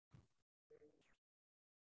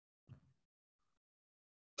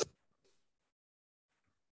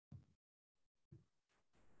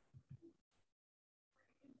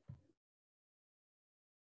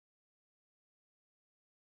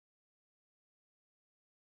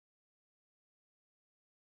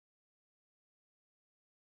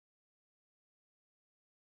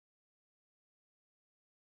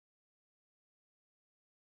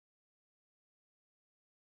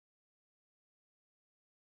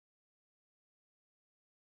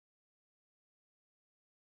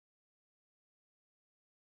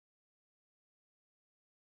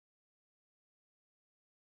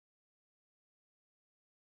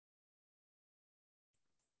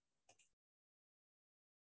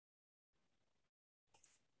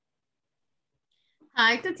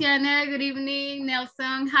Hi, Tatiana. Good evening.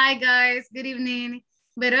 Nelson. Hi, guys. Good evening.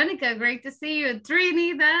 Veronica, great to see you.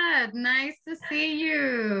 Trinidad, nice to see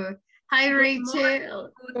you. Hi,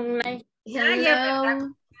 Rachel. Night. Hello.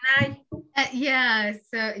 Yeah,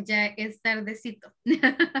 so ya es tardecito.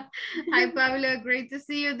 Hi, Pablo. Great to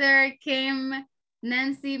see you there. Kim,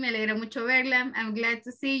 Nancy, me alegra mucho verla. I'm glad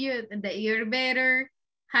to see you, that you're better.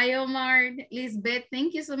 Hi, Omar. Lisbeth,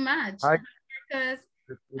 thank you so much. Hi. Because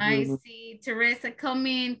I see Teresa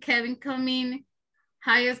coming, Kevin coming.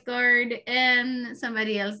 Hi, Oscar, and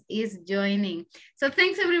somebody else is joining. So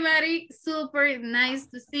thanks, everybody. Super nice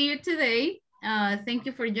to see you today. Thank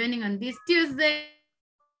you for joining on this Tuesday.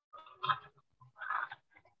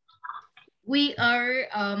 We are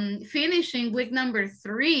finishing week number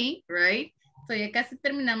 3, right? So ya casi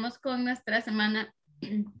terminamos con nuestra semana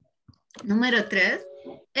número 3.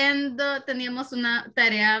 And teníamos una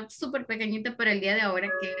tarea súper pequeñita para el día de ahora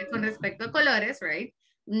que era con respecto a colores, right?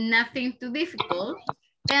 Nothing too difficult.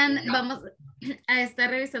 And vamos a estar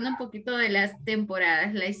revisando un poquito de las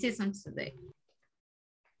temporadas, like seasons today.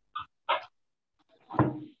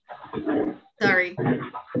 Sorry.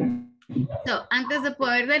 So, antes de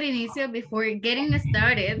poder dar inicio, before getting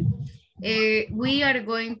started, we are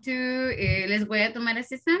going to, les voy a tomar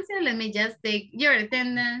asistencia. Let me just take your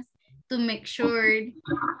attendance to make sure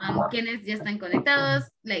quienes ya están conectados,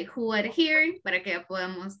 like who are here, para que ya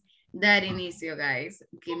podamos dar inicio, guys.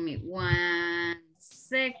 Give me 1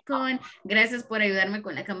 second. Gracias por ayudarme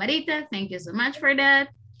con la camarita. Thank you so much for that.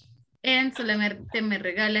 And solamente me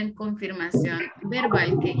regalan confirmación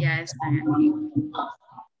verbal que ya están aquí.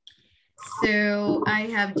 So,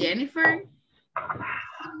 I have Jennifer.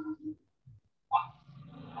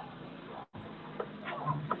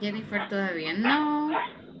 Jennifer todavía no.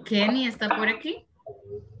 Kenny está por aquí.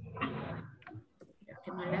 Creo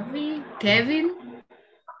que no la vi. Kevin.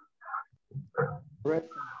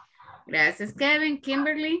 Gracias, Kevin.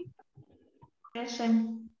 Kimberly.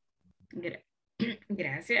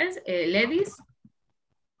 Gracias. Ledis.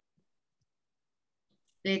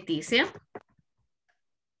 Leticia.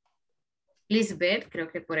 Lisbeth,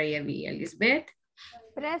 creo que por ahí había Lisbeth.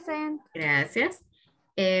 Present. Gracias.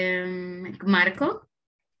 Marco.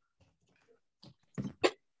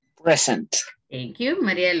 Present. Thank you.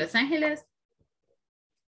 María de Los Ángeles.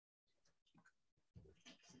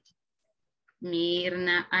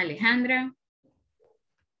 Mirna Alejandra.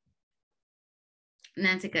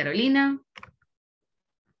 Nancy Carolina.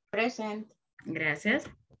 Present. Gracias.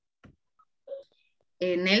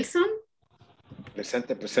 Nelson.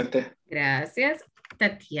 Presente, presente. Gracias.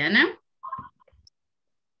 Tatiana.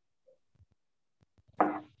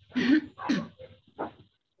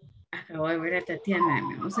 Acabo de ver a Tatiana.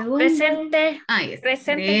 Dame un segundo. Presente. Ahí está.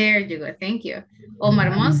 Presente. There you go. Thank you.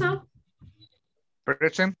 Omar Mozo.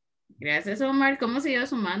 Present. Gracias, Omar. ¿Cómo se lleva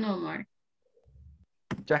su mano, Omar?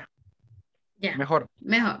 Ya. Ya. Mejor.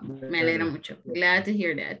 Mejor. Me alegra mucho. Glad to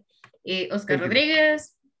hear that. Oscar Thank you.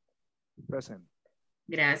 Rodríguez. Present.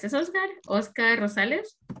 Gracias, Oscar. Oscar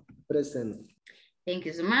Rosales. Present. Thank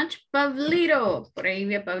you so much. Pablito. Por ahí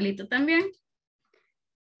vi a Pablito también.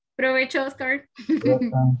 Provecho, Oscar.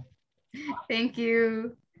 Thank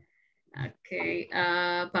you. Ok.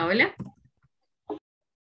 Paola.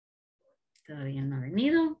 Todavía no ha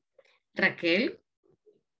venido. Raquel.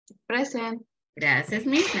 Present. Gracias,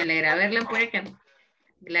 Miss. Me alegra verla por acá.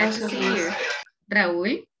 Glad to see you.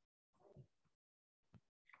 Raúl.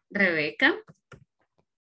 Rebeca.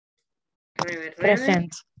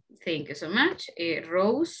 Present. Thank you so much.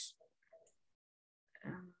 Rose.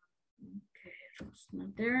 Okay, Rose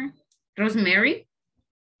not there. Rosemary.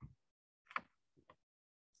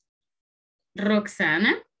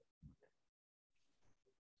 Roxana.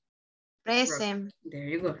 Present. There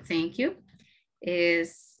you go. Thank you.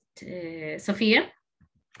 Sofía.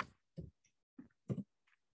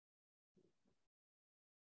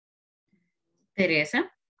 Teresa.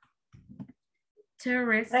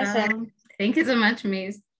 Present. Thank you so much,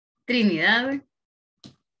 Miss. Trinidad.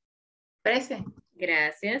 Present.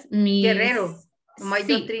 Gracias. Miss... Guerrero. Como hay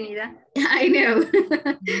dos Sí. Trinidad. I know.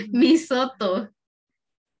 Miss Soto.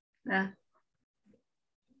 Ah.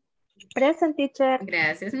 Present, teacher.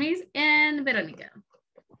 Gracias, Miss. And Verónica.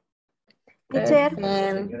 Teacher.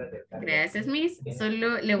 Gracias, Miss.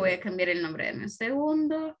 Solo le voy a cambiar el nombre de un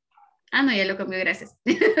segundo. Ah, no, ya lo cambió, gracias.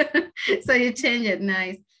 So you change it,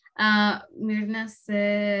 nice. Mirna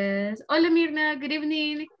says, hola Mirna, good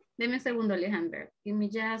evening. Deme un segundo, Alejandra. Give me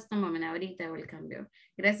just a moment, ahorita hago el cambio.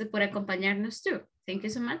 Gracias por acompañarnos too. Thank you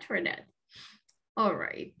so much for that. All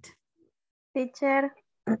right. Teacher.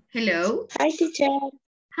 Hello. Hi, teacher.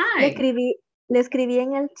 Hi. Le escribí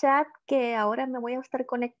en el chat que ahora me voy a estar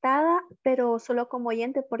conectada, pero solo como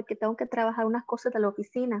oyente porque tengo que trabajar unas cosas de la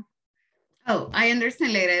oficina. Oh, I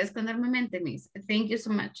understand. Le agradezco enormemente, Miss. Thank you so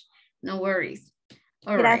much. No worries.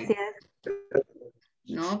 All right. Gracias.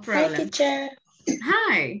 No Hi, problem. teacher.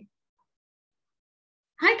 Hi.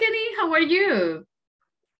 Hi, Kenny. How are you?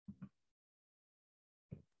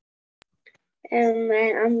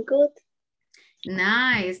 I'm good.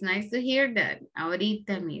 Nice. Nice to hear that.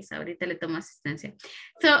 Ahorita, Miss. Ahorita le tomo asistencia.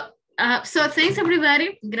 So thanks,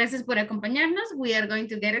 everybody. Gracias por acompañarnos. We are going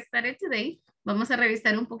to get started today. Vamos a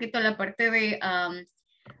revisar un poquito la parte de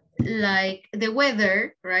like the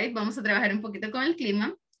weather, right? Vamos a trabajar un poquito con el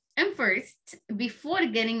clima. And first, before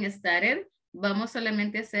getting started, vamos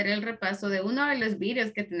solamente a hacer el repaso de uno de los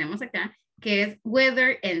videos que tenemos acá, que es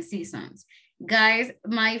Weather and Seasons. Guys,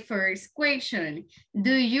 my first question,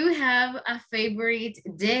 do you have a favorite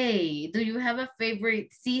day? Do you have a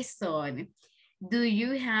favorite season? Do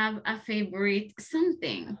you have a favorite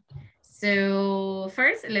something? So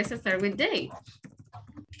first, let's start with day.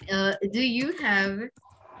 Do you have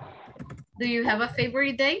a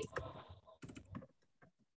favorite day?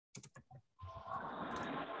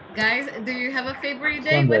 Guys, do you have a favorite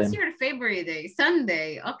day? Sunday. What's your favorite day?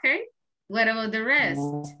 Sunday, okay. What about the rest?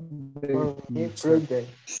 Friday.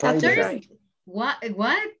 Thursday. What?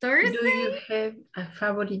 Thursday? Do you have a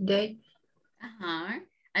favorite day? Ajá.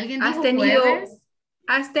 ¿Alguien dijo jueves?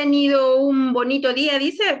 ¿Has tenido un bonito día,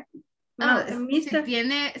 dice? Oh, mister.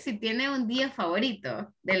 si tiene un día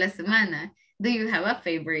favorito de la semana. Do you have a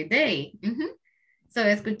favorite day? So,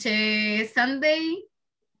 escuché Sunday.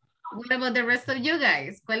 What about the rest of you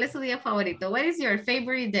guys? ¿Cuál es su día favorito? What is your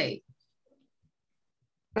favorite day?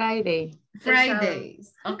 Friday.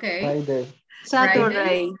 Fridays. Okay. Friday.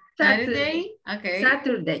 Saturday. Saturday. Okay.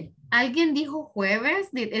 Saturday. ¿Alguien dijo jueves?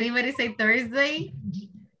 Did anybody say Thursday?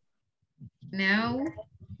 No.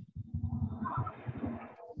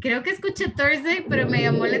 Creo que escuché Thursday, pero me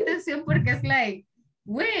llamó la atención porque es like,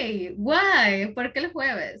 wait, why? ¿Por qué el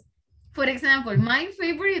jueves? For example, my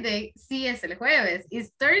favorite day sí es el jueves,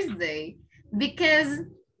 is Thursday, because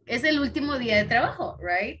es el último día de trabajo,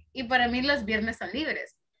 right? Y para mí los viernes son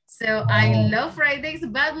libres. So I love Fridays,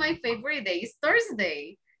 but my favorite day is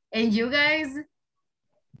Thursday. And you guys,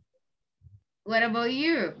 what about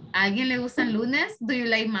you? ¿A alguien le gustan lunes? Do you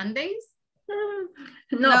like Mondays?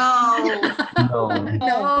 No.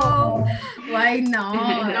 No. Why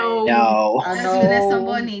not? No. Los lunes son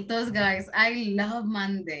bonitos, guys. I love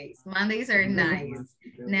Mondays. Mondays are nice.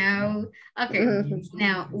 Now, okay.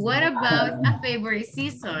 Now, what about a favorite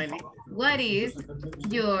season? What is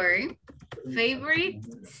your favorite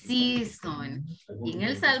season? En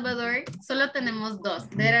El Salvador, solo tenemos dos.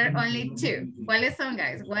 There are only two. ¿Cuáles son,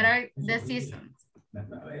 guys? What are the seasons?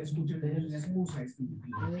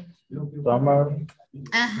 Summer.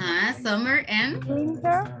 Summer and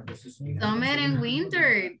Winter. summer and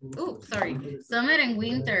winter. Oh, sorry. Summer and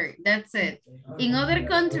winter. That's it. In other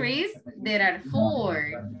countries, there are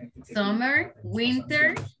four. Summer,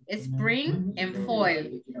 winter, spring, and fall.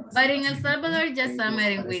 But in El Salvador, just summer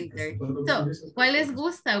and winter. So, ¿cuál les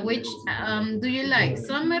gusta? Which do you like?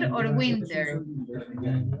 Summer or winter?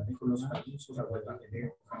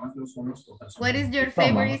 What is your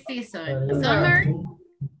favorite season? Summer?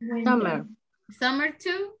 Summer. Summer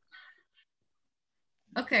too?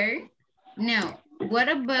 Okay. Now, what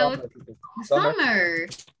about summer?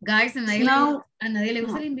 Guys, ¿a nadie le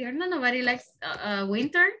gusta el invierno? Nobody likes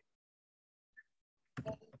winter?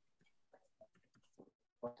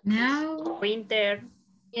 No. Winter.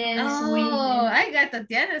 Yes, oh, I got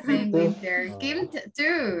Tatiana saying winter. Kim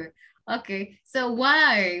too. Okay, so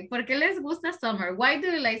why? ¿Por qué les gusta summer? Why do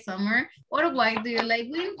you like summer or why do you like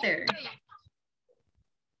winter?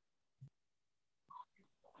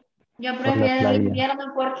 Yo prefiero el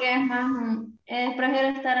invierno porque es más,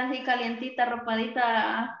 prefiero estar así calientita, arropadita,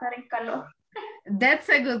 a estar en calor. That's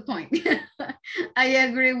a good point. I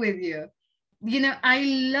agree with you. You know,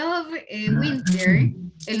 I love winter.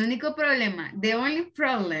 El único problema, the only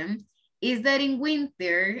problem is that in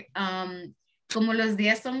winter, como los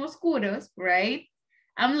días son oscuros, right?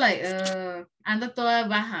 I'm like, ando toda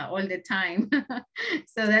baja all the time.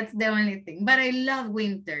 So that's the only thing. But I love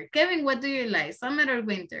winter. Kevin, what do you like, summer or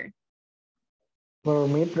winter? For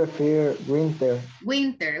me, prefer winter.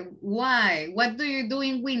 Winter. Why? What do you do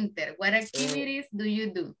in winter? What activities do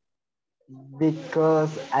you do?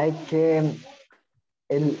 Because I can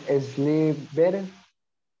sleep better.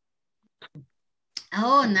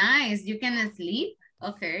 Oh, nice. You can sleep.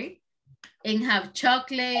 Okay. And have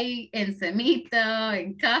chocolate and semita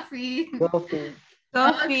and coffee. Coffee.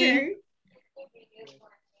 Okay.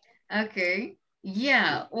 Okay.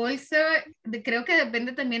 Yeah, also, creo que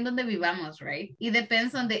depende también donde vivamos, right? It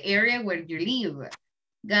depends on the area where you live.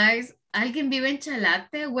 Guys, ¿alguien vive en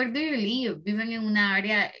Chalate? Where do you live? ¿Viven en una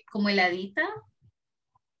área como heladita?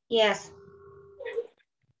 Yes.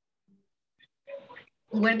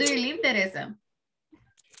 Where do you live, Teresa?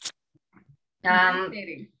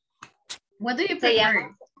 Tere. What do you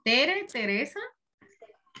prefer? Tere, Teresa?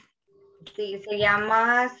 Sí, se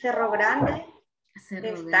llama Cerro Grande.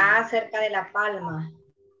 Está cerca de La Palma.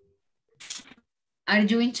 Are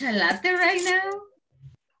you in Chalate right now?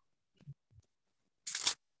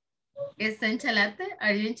 ¿Está en Chalate?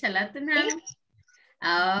 Are you in Chalate now?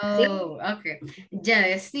 Oh, okay. Ya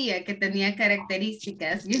decía que tenía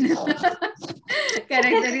características, you know?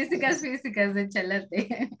 Características físicas de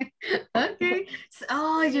Chalate. Okay.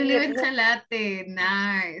 Oh, you live in Chalate.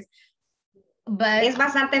 Nice. But, es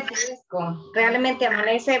bastante fresco. Realmente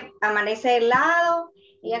amanece helado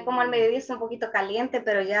y ya como al mediodía está un poquito caliente,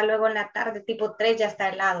 pero ya luego en la tarde, tipo 3, ya está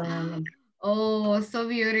helado. Oh, so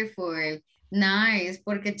beautiful. Nice,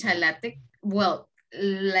 porque Chalate, well,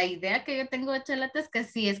 la idea que yo tengo de Chalate es que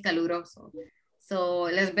sí es caluroso. So,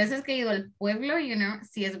 las veces que he ido al pueblo, you know,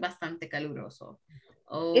 sí es bastante caluroso.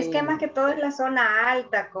 Oh. Es que más que todo es la zona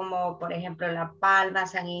alta, como por ejemplo La Palma,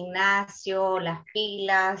 San Ignacio, Las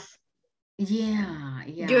Pilas. Yeah.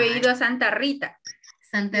 Yo he ido a Santa Rita.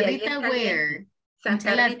 Santa Rita, where? Santa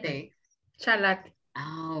Chalate. Chalate.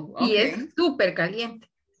 Oh, okay. Y es súper caliente.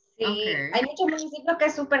 Sí, okay. Hay muchos municipios que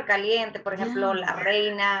es súper caliente, por ejemplo, La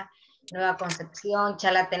Reina, Nueva Concepción,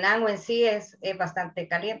 Chalatenango en sí es bastante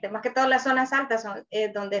caliente. Más que todas las zonas altas son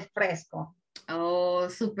donde es fresco. Oh,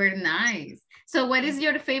 super nice. So what is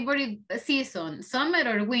your favorite season, summer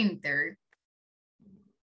or winter?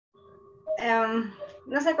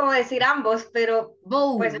 No sé cómo decir ambos, pero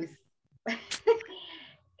both.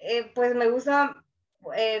 Pues me gusta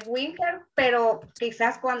winter, pero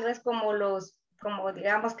quizás cuando es como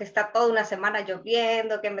digamos que está toda una semana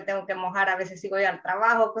lloviendo, que me tengo que mojar, a veces si voy al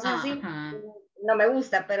trabajo, cosas así, no me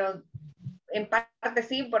gusta, pero en parte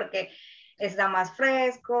sí, porque está más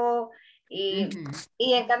fresco y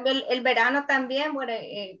en cambio el verano también, bueno,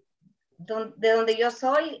 de donde yo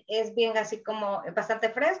soy es bien así como bastante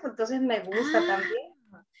fresco, entonces me gusta también.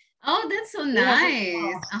 Oh, that's so nice.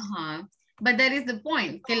 But that is the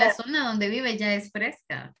point, que la zona donde vive ya es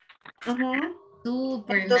fresca.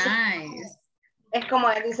 Super entonces, nice. Es como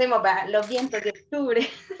decimos, los vientos de octubre.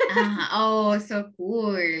 Oh, so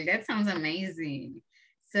cool. That sounds amazing.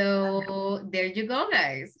 So, there you go,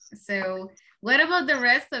 guys. So, what about the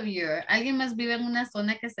rest of you? ¿Alguien más vive en una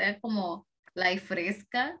zona que sea como like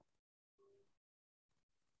fresca?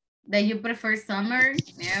 That you prefer summer?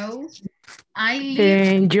 No.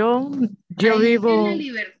 Yo vivo en La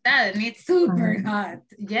Libertad and it's super hot.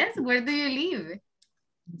 Yes, where do you live?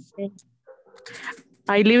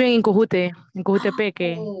 I live en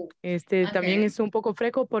Cojutepeque. También es un poco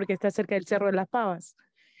fresco porque está cerca del Cerro de las Pavas.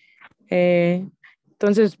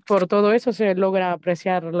 Entonces, por todo eso se logra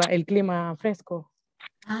apreciar el clima fresco.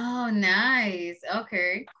 Oh, nice.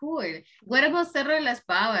 Okay, cool. What about Cerro de las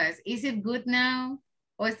Pavas? Is it good now?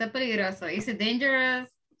 ¿O está peligroso? Is it dangerous?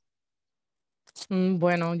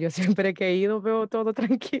 Bueno, yo siempre que he ido veo todo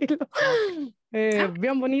tranquilo.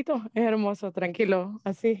 Bien bonito, es hermoso, tranquilo,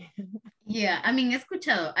 así. Yeah, I mean, he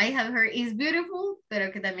escuchado, I have heard it's beautiful,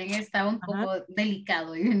 pero que también está un poco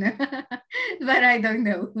delicado, you know, but I don't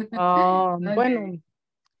know. Okay. Bueno,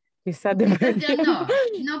 quizás ya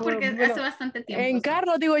no, porque hace bastante tiempo. En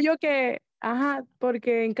carro digo yo que,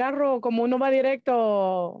 porque en carro como uno va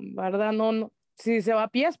directo, ¿verdad? No, si se va a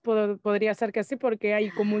pies podría ser que sí, porque hay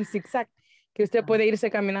como un zigzag que usted puede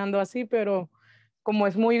irse caminando así, pero como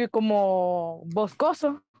es muy como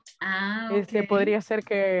boscoso, podría ser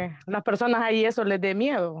que las personas ahí eso les dé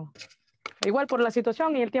miedo. Igual por la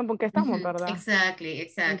situación y el tiempo en que estamos, ¿verdad?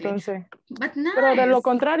 Exactly. Entonces, but nice. Pero de lo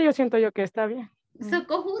contrario siento yo que está bien. So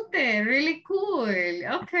Cojute, really cool.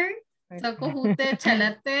 Okay. So Cojute,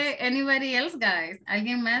 Chalate, anybody else, guys?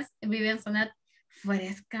 ¿Alguien más vive en zona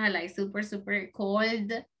fresca, like super, super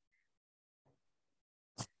cold?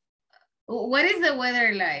 What is the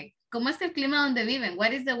weather like? ¿Cómo es el clima donde viven?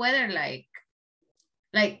 What is the weather like?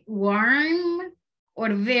 Like warm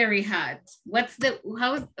or very hot?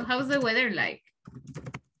 How's the weather like?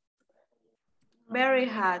 Very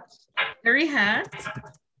hot. Very hot?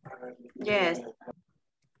 Yes.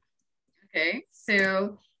 Okay,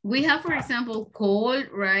 so we have, for example, cold,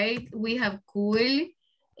 right? We have cool,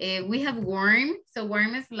 we have warm. So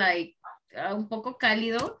warm is like un poco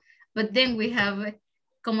cálido, but then we have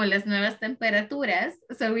como las nuevas temperaturas.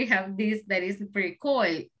 So we have this that is pretty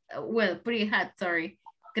cold. Well, pretty hot, sorry.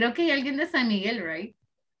 Creo que hay alguien de San Miguel, right?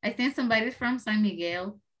 I think somebody's from San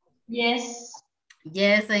Miguel. Yes.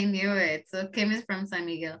 Yes, I knew it. So Kim is from San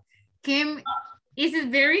Miguel. Kim, is it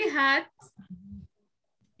very hot?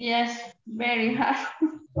 Yes, very hard.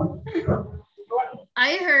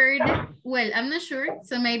 I heard, well, I'm not sure,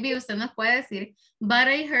 so maybe usted nos puede decir, but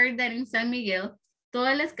I heard that in San Miguel,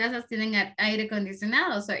 todas las casas tienen aire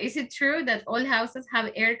acondicionado. So is it true that all houses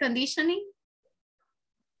have air conditioning?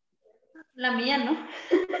 La mía no.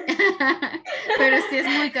 Pero sí es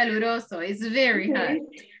muy caluroso. It's very hot.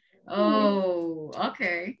 Oh,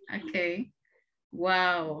 okay, okay.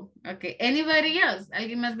 Wow, okay. Anybody else?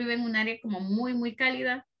 ¿Alguien más vive en un área como muy, muy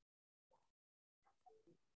cálida?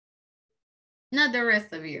 Not the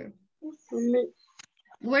rest of you.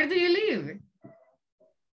 Where do you live?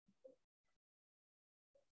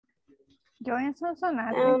 Yo en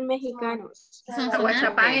Sonsonate. Mexicanos.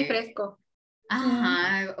 Aguachapán es fresco.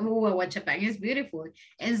 Ajá, Aguachapán is beautiful.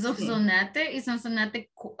 En Sonsonate, ¿is Sonsonate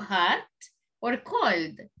hot or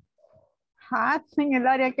cold? Hot, en el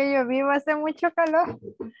área que yo vivo hace mucho calor.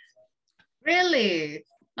 Really?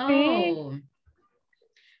 Oh. Sí.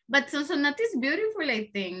 But Sonsonate is beautiful, I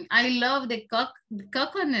think. I love the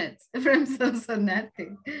coconuts from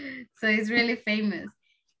Sonsonate. So it's really famous.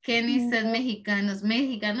 Kenny said Mexicanos.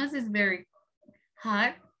 Mexicanos is very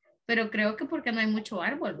hot, pero creo que porque no hay mucho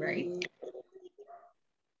árbol, right?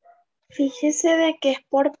 Fíjese de que es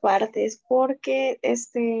por partes, porque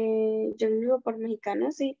yo vivo por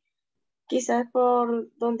Mexicanos y quizás por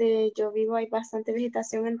donde yo vivo hay bastante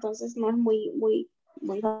vegetación, entonces no es muy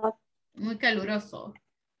hot. Muy caluroso.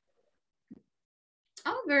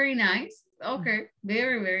 Oh, very nice. Okay,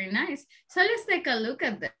 very, very nice. So let's take a look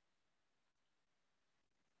at that.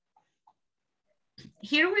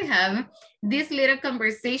 Here we have this little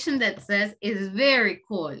conversation that says it's very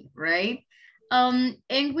cold, right?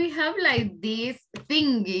 And we have like this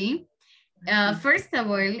thingy. First of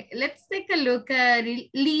all, let's take a look at a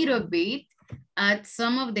little bit at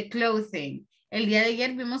some of the clothing. El día de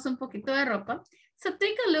ayer vimos un poquito de ropa. So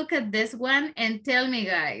take a look at this one and tell me,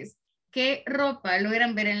 guys, ¿qué ropa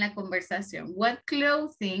logran ver en la conversación? What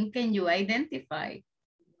clothing can you identify?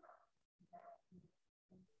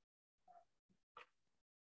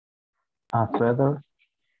 A sweater.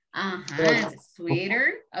 Ajá,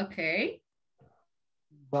 sweater, okay.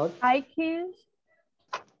 High heels.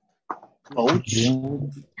 Coach.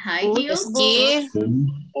 High heels. Ski.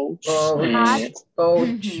 Hat.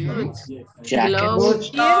 Jacket. Gloves.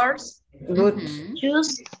 Shorts. Mhm.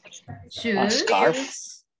 Shoes. Shoes. Scarf.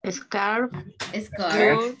 Scarf.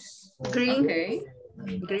 Scarf. Green. Okay.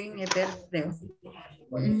 Green es verde.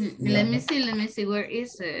 Let me see, where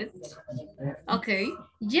is it? Okay,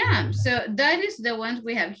 yeah, so that is the ones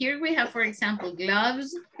we have. Here we have, for example,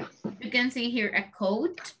 gloves. You can see here a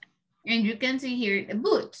coat, and you can see here the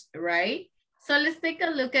boots, right? So let's take a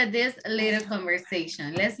look at this little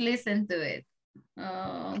conversation. Let's listen to it.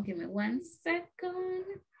 Give me 1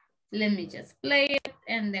 second. Let me just play it,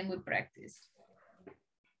 and then we practice.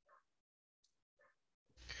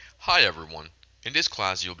 Hi everyone. In this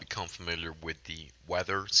class, you'll become familiar with the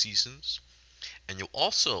weather seasons, and you'll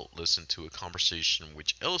also listen to a conversation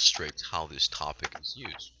which illustrates how this topic is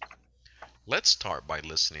used. Let's start by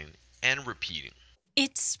listening and repeating.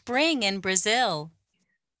 It's spring in Brazil.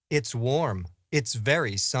 It's warm. It's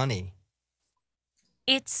very sunny.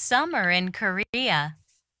 It's summer in Korea.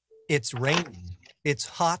 It's raining. It's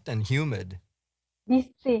hot and humid.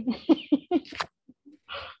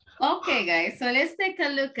 Okay, guys, so let's take a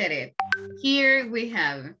look at it. Here we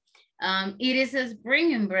have, it is a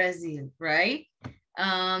spring in Brazil, right?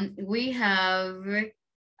 We have,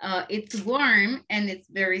 it's warm and it's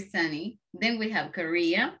very sunny. Then we have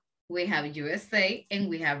Korea, we have USA, and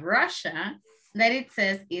we have Russia, that it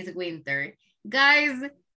says is winter. Guys,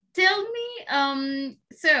 tell me,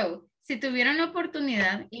 so, si tuvieran la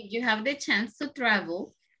oportunidad, if you have the chance to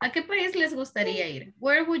travel, ¿a qué país les gustaría ir?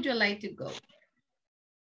 Where would you like to go?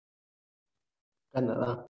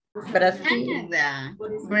 Canadá. Canada,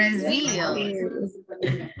 Brazil.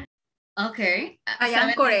 Okay. Allá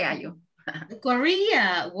en Corea yo.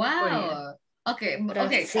 Korea, wow. Okay,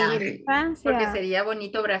 okay. Francia. Porque sería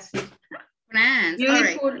bonito Brasil. France,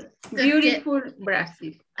 Beautiful, all right. So beautiful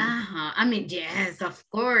Brasil. I mean, yes, of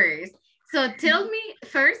course. So tell me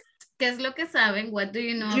first, ¿qué es lo que saben? What do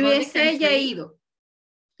you know about the USA ya he country? ido.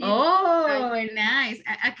 Oh, nice.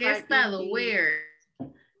 ¿A qué estado? Where?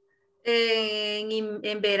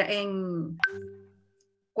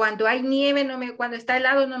 Cuando hay nieve, cuando está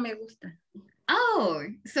helado no me gusta. Oh,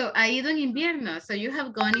 so ha ido en invierno. So you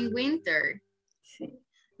have gone in winter. Sí.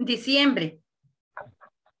 Diciembre.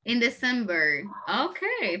 In December.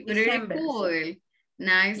 Okay, pretty December, cool. sí.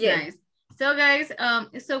 Nice, Yes. nice. So guys,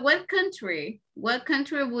 so what country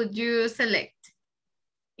would you select?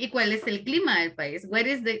 ¿Y cuál es el clima del país? What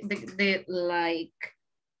is the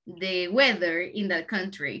weather in that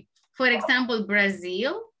country? For example,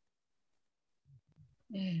 Brazil.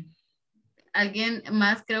 Alguien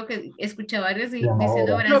más creo que escuché varios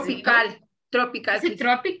diciendo Brasil. Tropical. Is it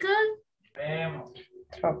tropical?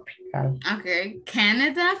 Tropical. Okay.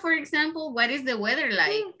 Canada, for example, what is the weather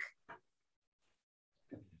like?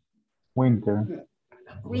 Winter.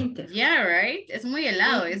 Yeah, right? Es muy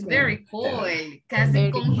helado. It's very cold.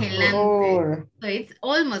 Casi congelante. So it's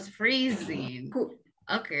almost freezing.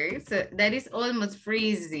 Okay, so that is almost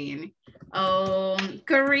freezing.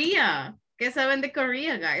 Korea. ¿Qué saben de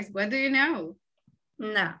Korea, guys? What do you know?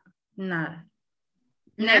 No, nada.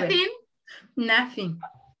 Nothing? Nothing.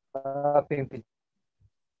 Nothing.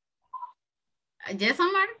 Yes,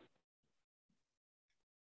 Omar?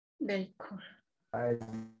 Very cool.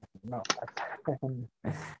 No.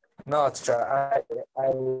 No,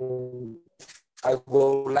 I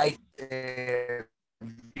would like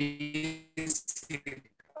visit,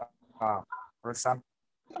 for example,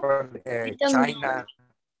 China.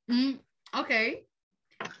 Okay.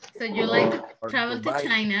 So you like to travel to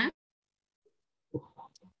China?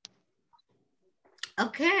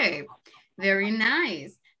 Okay, very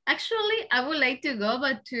nice. Actually, I would like to go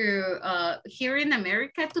but to here in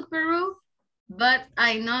America to Peru, but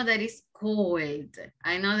I know that it's cold.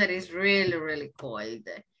 I know that it's really, really cold.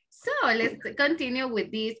 So let's continue with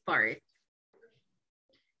this part.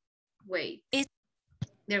 Wait.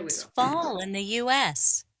 There we It's go. fall in the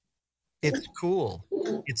U.S. It's cool.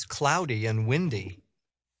 It's cloudy and windy.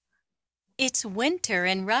 It's winter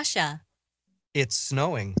in Russia. It's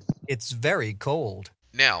snowing. It's very cold.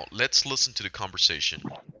 Now, let's listen to the conversation.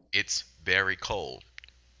 It's very cold,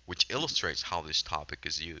 which illustrates how this topic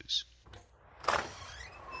is used.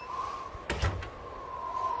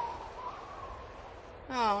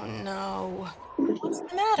 Oh no. What's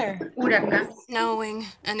the matter? Huracán. Snowing,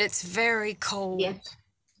 and it's very cold. Yes.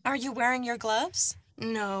 Are you wearing your gloves?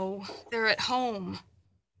 No, they're at home.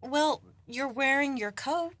 Well, you're wearing your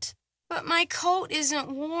coat. But my coat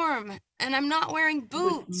isn't warm, and I'm not wearing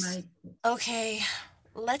boots. Okay,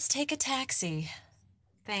 let's take a taxi.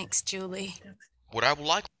 Thanks, Julie. What I would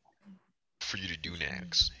like for you to do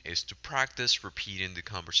next is to practice repeating the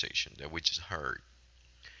conversation that we just heard.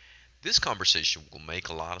 This conversation will make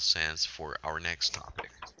a lot of sense for our next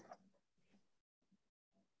topic.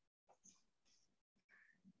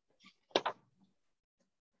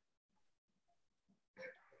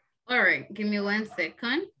 All right, give me 1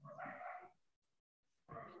 second.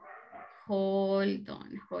 Hold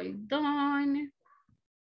on.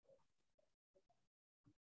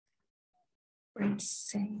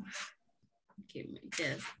 Give me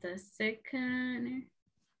just a second.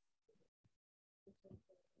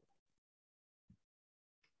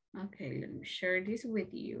 Okay, let me share this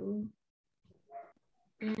with you.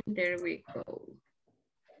 And there we go.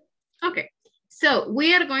 Okay, so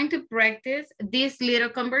we are going to practice this little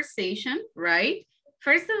conversation, right?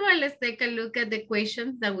 First of all, let's take a look at the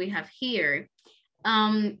questions that we have here.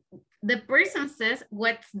 The person says,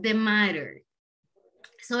 what's the matter?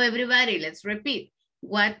 So everybody, let's repeat.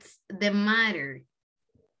 What's the matter?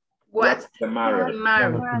 What's the matter?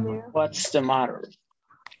 What's the matter?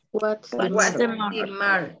 What's the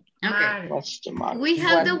matter? Okay. What's the matter? We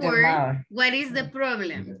have the word, what is the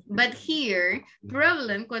problem? But here,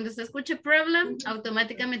 problem, cuando se escucha problem,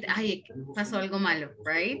 automáticamente, ay, pasó algo malo,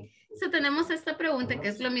 right? So tenemos esta pregunta que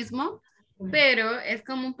es lo mismo, pero es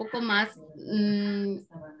como un poco más,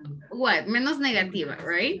 menos negativa,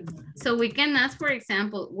 right? So we can ask, for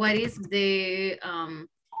example, what is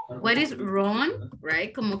wrong,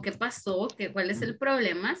 right? Como qué pasó, cuál es el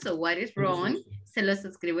problema. So what is wrong? Se los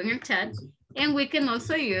escribo en el chat. And we can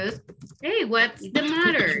also use, hey, what's the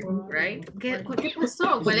matter, right? ¿Qué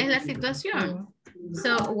pasó? ¿Cuál es la situación?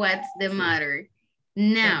 So what's the matter?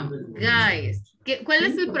 Now, guys, ¿cuál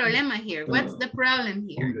es el problema here? What's the problem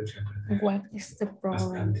here? What is the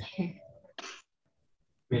problem?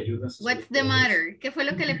 What's the matter? ¿Qué fue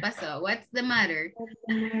lo que le pasó? What's the matter?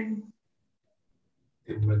 No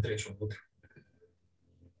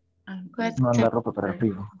anda ropa para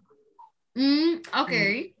arriba.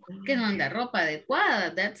 Okay, que no anda ropa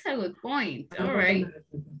adecuada. That's a good point. All right.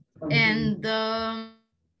 And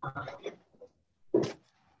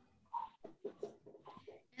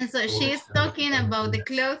so she's talking about the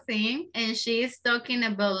clothing and she's talking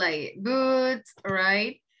about like boots,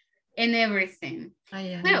 right? And everything.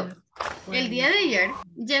 So, el día de ayer,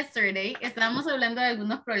 yesterday, estábamos hablando de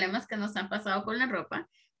algunos problemas que nos han pasado con la ropa.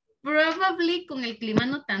 Probably con el clima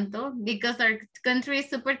no tanto, because our country is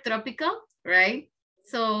super tropical, right?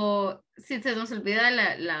 So, si se nos olvida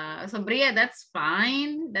la sombrilla, that's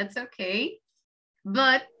fine, that's okay.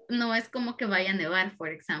 But no es como que vaya a nevar, for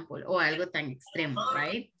example, o algo tan extremo,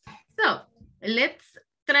 right? So, let's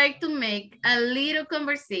try to make a little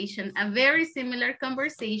conversation, a very similar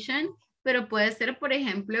conversation, pero puede ser, por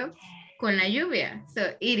ejemplo, con la lluvia.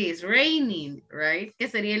 So, it is raining, right? Que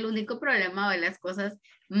sería el único problema o de las cosas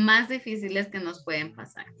más difíciles que nos pueden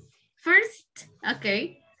pasar. First,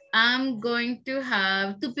 okay, I'm going to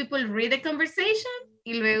have two people read the conversation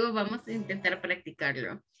y luego vamos a intentar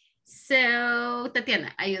practicarlo. So,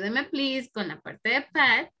 Tatiana, ayúdeme please con la parte de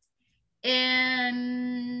Pat.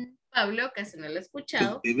 And Pablo, casi no lo he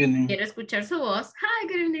escuchado. Quiero escuchar su voz. Hi,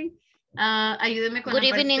 good evening. Ayúdeme con Good la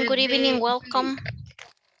parte evening, good evening, welcome.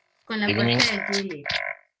 Con la parte de Julie.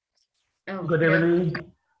 Oh, Good evening.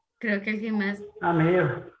 Creo que alguien más. I'm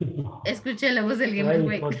here. Escuché la voz de alguien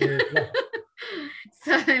más.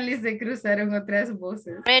 Suddenly se cruzaron otras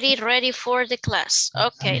voces. Ready for the class.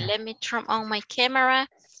 Okay, let me turn on my camera.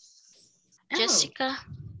 Jessica.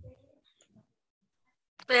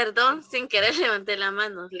 Perdón, sin querer levanté la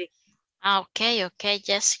mano, Lee. Okay,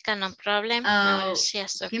 Jessica, no problem. Ahora sí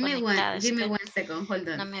estoy conectada. Give me one second, hold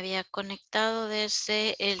on. No me había conectado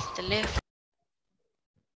desde el teléfono.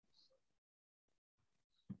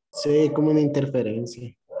 Sí, como una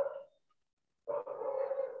interferencia.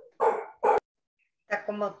 Está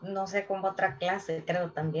como, no sé, como otra clase,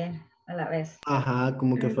 creo también, a la vez. Ajá,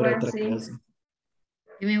 como que fuera otra clase.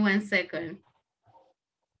 Give me one second.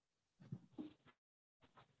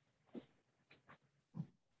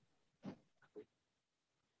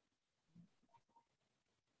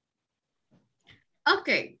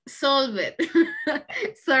 Okay, solve it.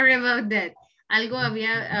 Sorry about that. Algo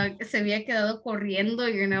se había quedado corriendo,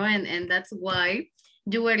 you know, and that's why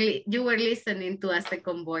you were listening to a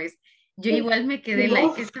second voice. Yo igual me quedé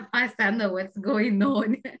like, ¿qué está pasando? What's going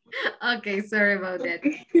on? Okay, sorry about that.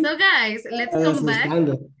 So guys, let's come back.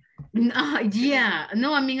 No, yeah.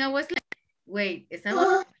 No, I mean, I was like, wait, esa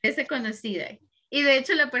voz parece conocida. Y de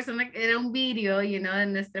hecho la persona era un video, you know, de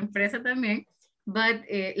nuestra empresa también, but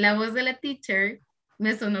la voz de la teacher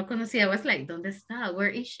me sonó conocida. I was like, ¿dónde está? Where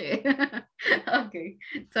is she? Okay,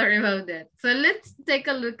 sorry about that. So let's take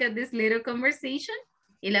a look at this little conversation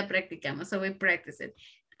y la practicamos. So we practice it.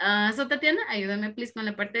 So Tatiana, ayúdame please con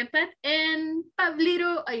la parte de Pat, and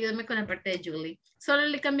Pablito, ayúdame con la parte de Julie. Solo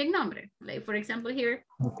le cambié el nombre. Like for example here,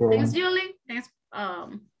 thanks Julie, thanks,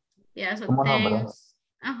 yeah, so thanks.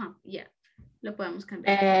 Yeah, lo podemos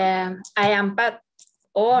cambiar. I am Pat.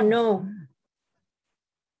 Oh no.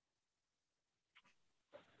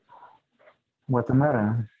 What's the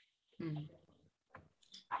matter?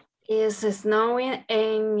 It's snowing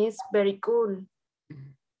and it's very cool.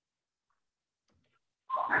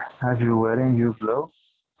 Are you wearing your gloves?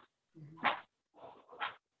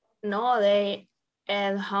 No, they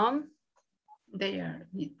at home. They are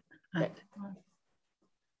at home.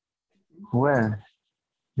 Well,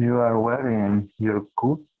 you are wearing your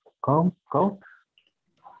coat?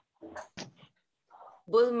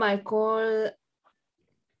 But my coat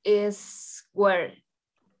is wearing.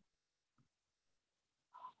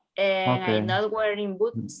 And Okay. I'm not wearing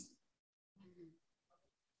boots.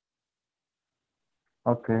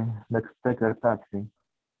 Okay, let's take a taxi.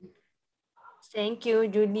 Thank you,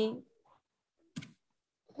 Julie.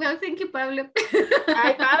 Well, thank you, Pablo.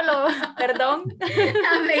 Ay, Pablo, perdón.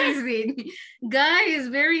 Amazing. Guys,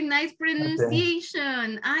 very nice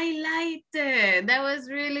pronunciation. Okay. I liked it. That was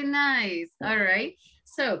really nice. All right.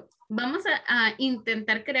 So, vamos a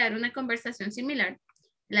intentar crear una conversación similar.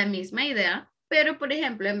 La misma idea. Pero, por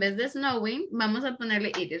ejemplo, en vez de snowing, vamos a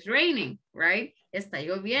ponerle it is raining, right? Está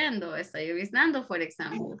lloviendo, está lloviznando, for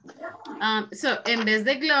example. So, en vez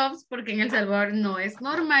de gloves, porque en El Salvador no es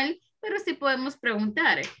normal, pero sí podemos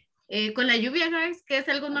preguntar. Con la lluvia, guys, ¿qué es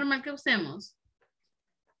algo normal que usemos?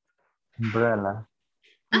 Umbrella.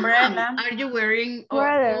 Umbrella. Are you wearing,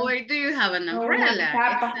 or do you have an umbrella?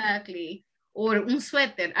 Exactly. Or un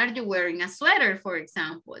suéter. Are you wearing a sweater, for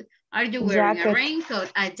example? Are you wearing a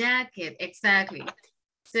raincoat, a jacket? Exactly.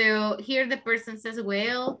 So here the person says,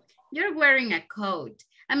 well, you're wearing a coat.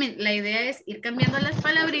 I mean, la idea es ir cambiando las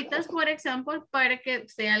palabritas, por ejemplo, para que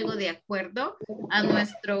sea algo de acuerdo a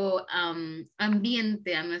nuestro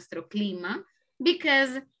ambiente, a nuestro clima,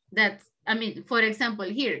 because that's, I mean, for example,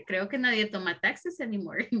 here, creo que nadie toma taxis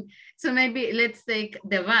anymore. So maybe let's take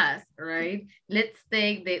the bus, right? Let's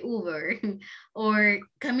take the Uber. Or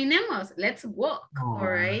caminemos, let's walk, all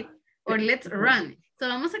right? Or let's run. So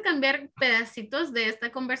vamos a cambiar pedacitos de esta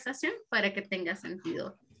conversación para que tenga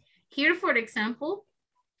sentido. Here, for example,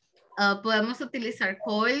 Podemos utilizar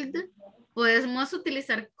cold, podemos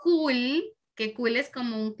utilizar cool, que cool es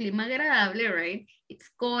como un clima agradable, right? It's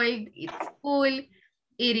cold, it's cool,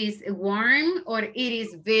 it is warm, or it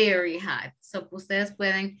is very hot. So, ustedes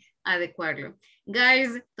pueden adecuarlo.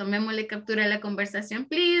 Guys, tomémosle captura de la conversación,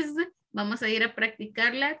 please. Vamos a ir a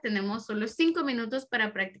practicarla. Tenemos solo 5 minutos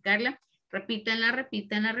para practicarla. Repítanla,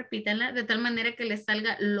 repítanla, repítanla, de tal manera que les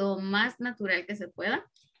salga lo más natural que se pueda.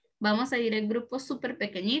 Vamos a ir en grupos súper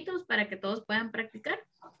pequeñitos para que todos puedan practicar.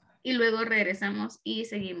 Y luego regresamos y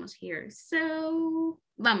seguimos here. So,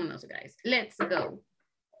 vámonos, guys. Let's go.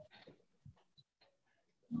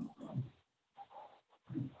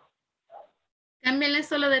 Cámbienle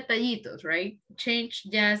solo detallitos, right? Change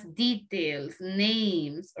just details,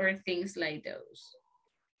 names, or things like those.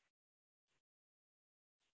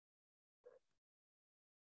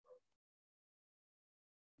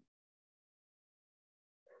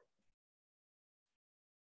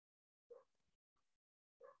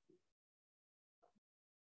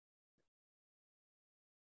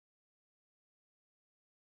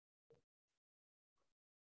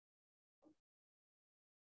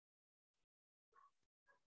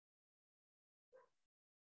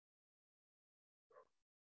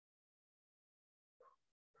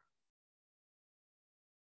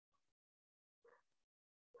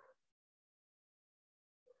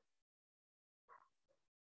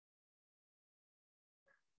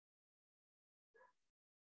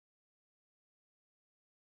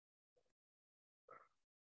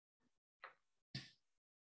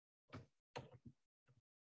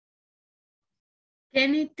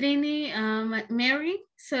 Kenny, Trini, Mary,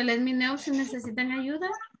 so let me know si necesitan ayuda.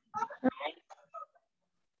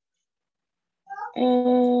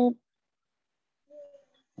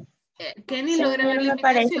 Kenny, Sí, ¿logra ver no la me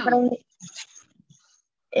parece, invitación?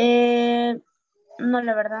 no,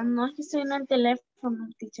 la verdad, no es que estoy en el teléfono,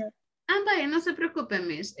 teacher. Vaya, no se preocupen,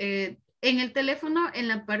 Miss. En el teléfono, en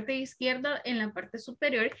la parte izquierda, en la parte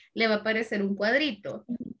superior, le va a aparecer un cuadrito.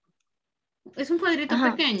 Es un cuadrito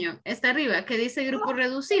pequeño, está arriba, que dice grupo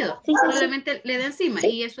reducido. Sí, sí, Solamente le da encima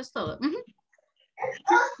y eso es todo.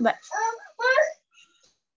 Vale.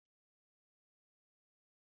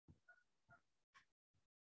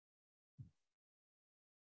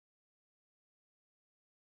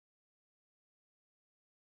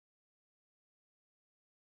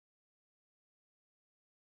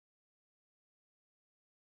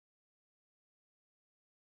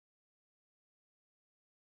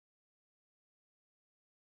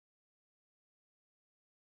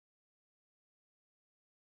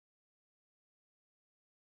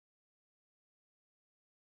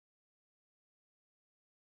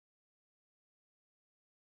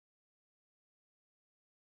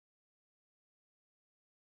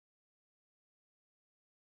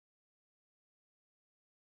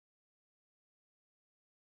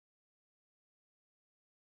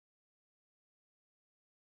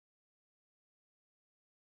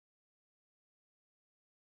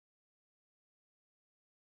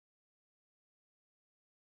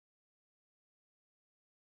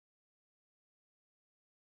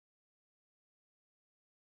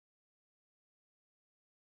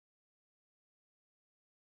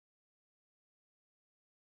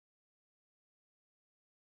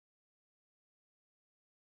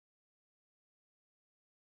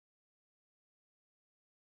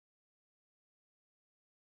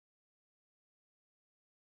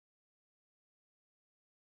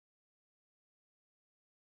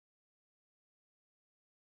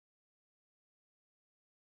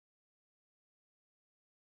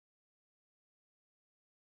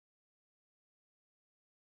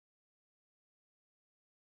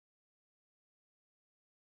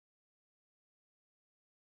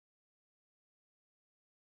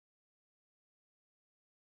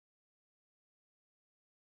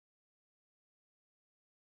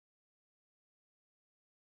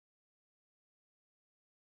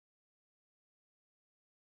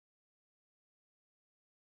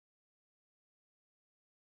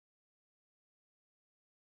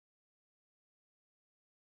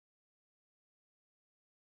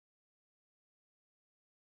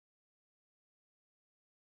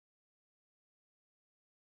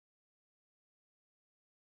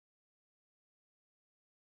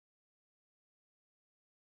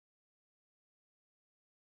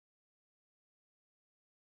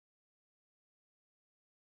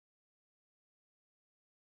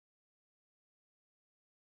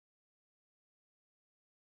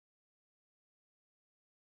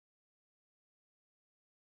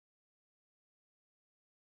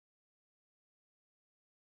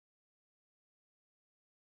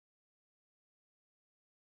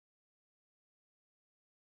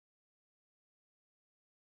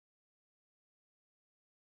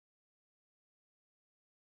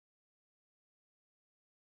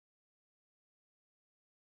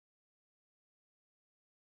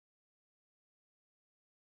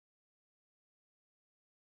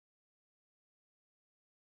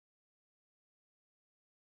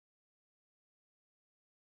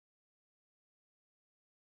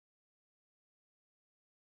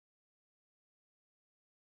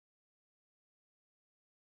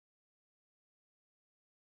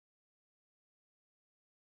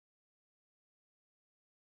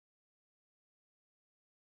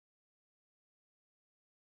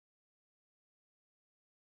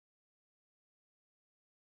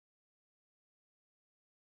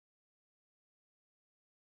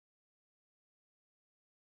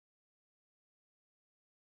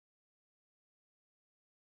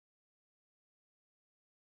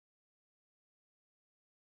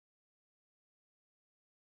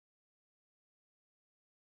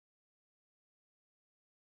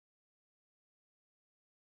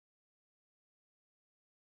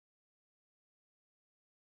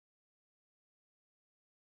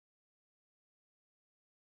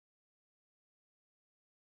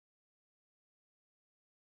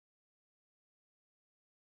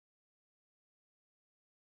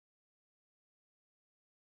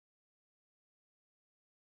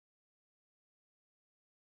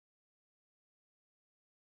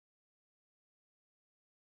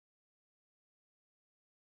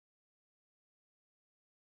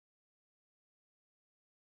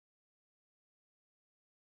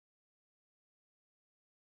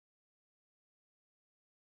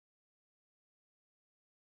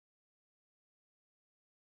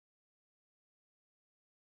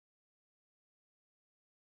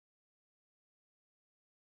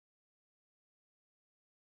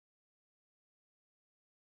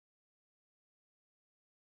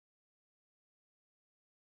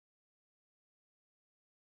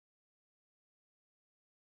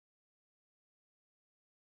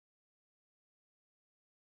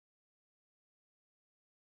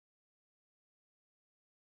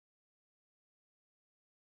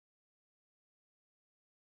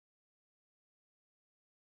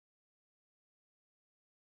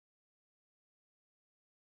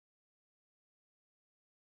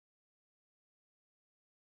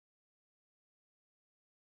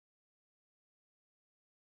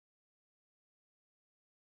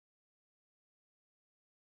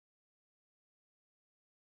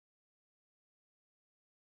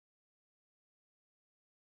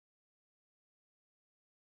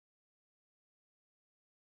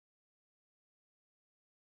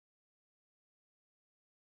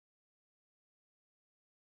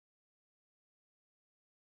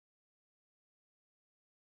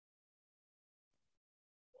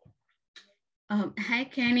 Hi,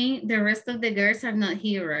 Kenny. The rest of the girls are not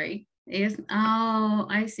here, right? Yes. Oh,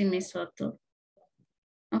 I see Miss Soto.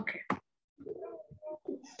 Okay.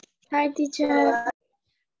 Hi, teacher.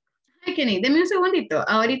 Hi, Kenny. Deme un segundito.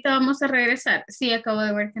 Ahorita vamos a regresar. Sí, acabo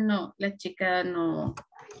de ver que no, la chica no,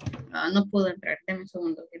 no pudo entrar. Deme un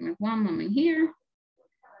segundo. Give me one moment here.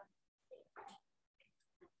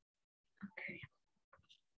 Okay.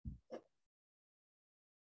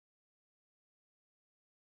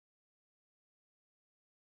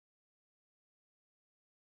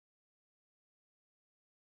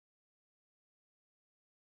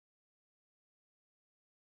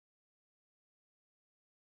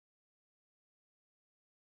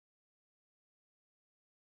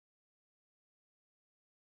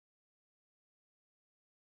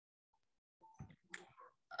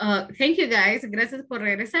 Thank you guys. Gracias por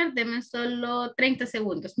regresar. Denme solo 30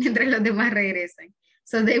 segundos mientras los demás regresan.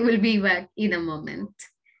 So they will be back in a moment.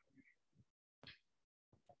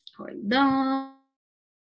 Hold on.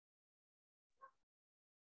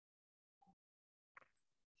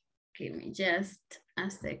 Give me just a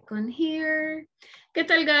second here. ¿Qué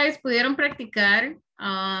tal, guys? ¿Pudieron practicar?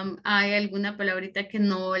 ¿Hay alguna palabrita que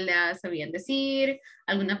no la sabían decir?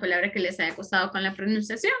 ¿Alguna palabra que les haya costado con la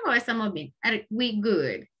pronunciación? ¿O estamos bien? Are we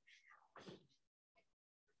good?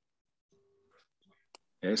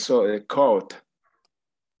 Eso de coat.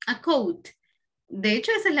 A coat. De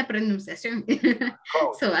hecho, esa es la pronunciación.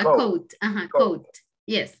 Coat, So, a coat. Ajá, coat.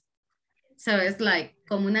 Yes. So, it's like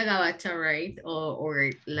como una gabacha, right?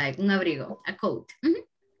 Or like un abrigo. A coat.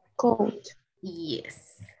 Coat.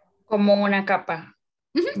 Yes. Como una capa.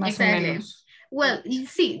 Más o Exactly. menos. Well,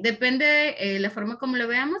 sí, depende la forma como lo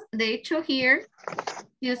veamos. De hecho, here,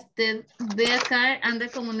 si usted ve acá, anda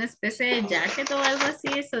como una especie de jacket o algo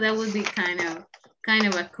así, so that would be kind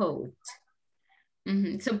of a coat.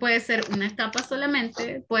 So puede ser una capa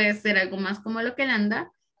solamente, puede ser algo más como lo que él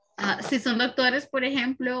anda. Si son doctores, por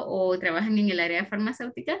ejemplo, o trabajan en el área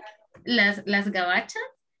farmacéutica, las gabachas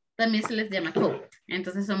también se les llama coat.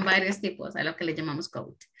 Entonces son varios tipos a lo que le llamamos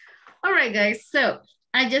coat. All right, guys, so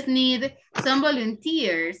I just need some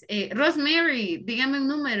volunteers. Rosemary, dígame un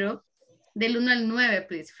número del 1 al 9,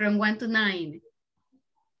 please, from 1 to 9.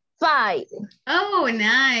 5. Oh,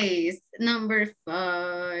 nice. Number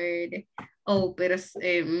 5. Oh, pero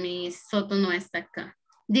mi Soto no está acá.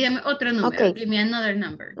 Dígame otro número. Okay. Give me another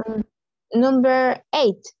number. Number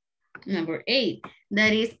 8. Number 8.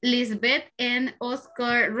 That is Lisbeth and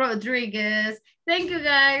Oscar Rodriguez. Thank you,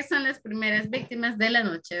 guys. Son las primeras víctimas de la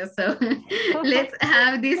noche. So, let's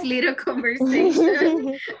have this little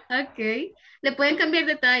conversation. Okay. Le pueden cambiar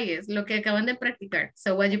detalles, lo que acaban de practicar.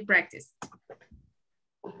 So, what you practice?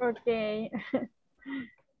 Okay.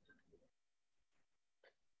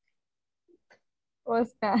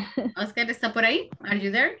 Oscar. Oscar, ¿está por ahí? Are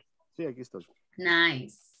you there? Sí, aquí estoy.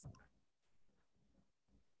 Nice.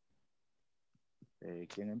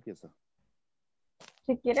 ¿Quién empieza?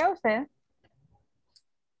 Si quiere usted.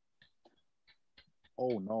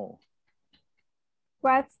 Oh, no.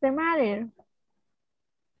 What's the matter?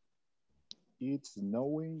 It's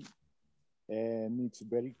snowing and it's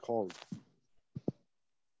very cold.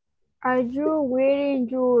 Are you wearing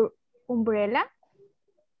your umbrella?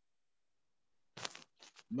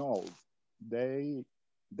 No, they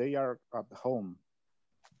are at home.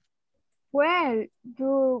 Well,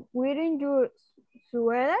 you're wearing your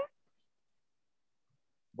sweater?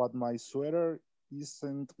 But my sweater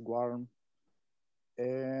isn't warm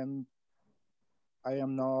and I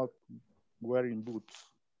am not wearing boots.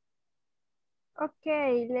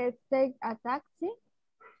 Okay, let's take a taxi.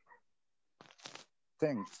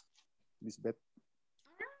 Thanks, Lisbeth.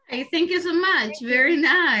 Hey, thank you so much. Very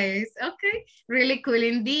nice. Okay, really cool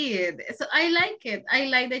indeed. So I like it. I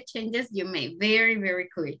like the changes you made. Very, very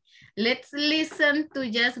cool. Let's listen to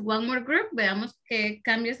just one more group. Veamos qué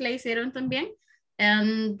cambios le hicieron también.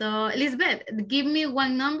 And Lisbeth, give me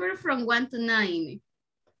one number from 1 to 9.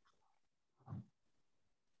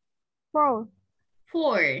 4.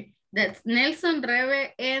 4. That's Nelson,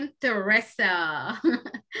 Rebe, and Teresa.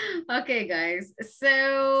 Okay, guys.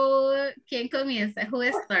 So, ¿quién comienza? Who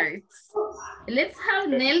starts? Let's have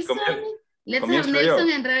Nelson. Let's have Nelson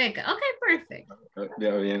and Rebecca. Okay, perfect.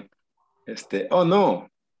 Ya, bien. Oh, no.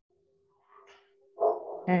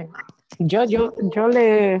 Yo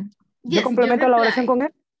Yes, complemento la oración con él.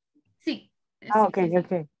 Sí. Ah, sí,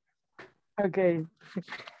 okay. Okay.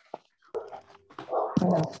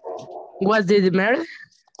 What's the matter?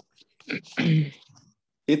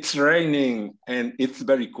 It's raining and it's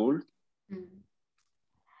very cool.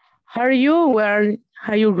 Are you wearing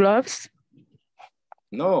your gloves?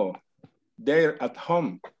 No, they're at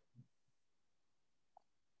home.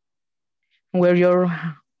 Where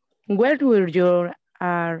will your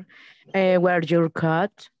where your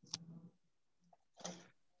cat?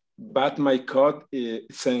 But my coat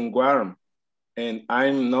isn't warm and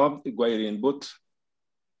I'm not wearing boots.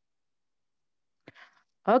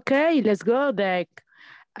 Okay, let's go, Deck.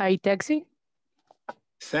 I taxi.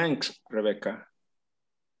 Thanks, Rebecca.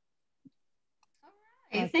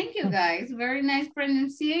 Okay, thank you guys. Very nice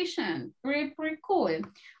pronunciation. Pretty cool.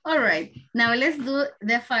 All right, now let's do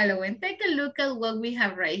the following. Take a look at what we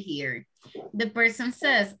have right here. The person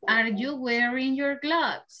says, are you wearing your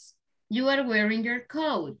gloves? You are wearing your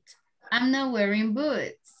coat. I'm not wearing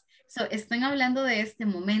boots. So están hablando de este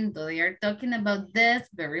momento. They are talking about this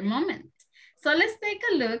very moment. So let's take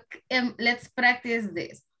a look and let's practice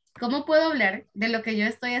this. ¿Cómo puedo hablar de lo que yo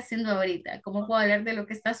estoy haciendo ahorita? ¿Cómo puedo hablar de lo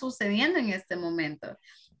que está sucediendo en este momento?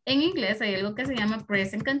 En inglés hay algo que se llama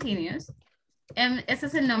present continuous. Ese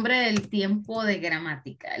es el nombre del tiempo de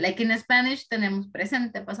gramática. Like in Spanish tenemos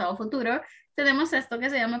presente, pasado, futuro. Tenemos esto que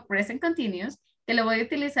se llama present continuous, que lo voy a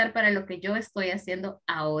utilizar para lo que yo estoy haciendo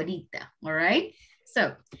ahorita. All right?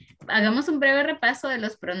 So, hagamos un breve repaso de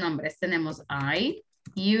los pronombres. Tenemos I,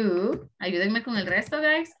 you. Ayúdenme con el resto,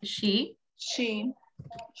 guys. She. She.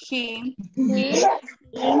 He. He.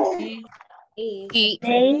 He.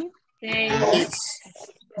 They. They.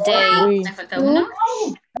 Me falta uno.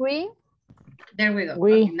 We. There we go.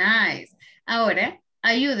 We. Okay, nice. Ahora,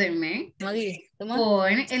 ayúdenme con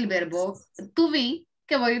el verbo to be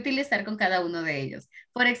que voy a utilizar con cada uno de ellos.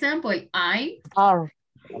 Por ejemplo, I. Are.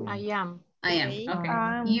 I am. I am.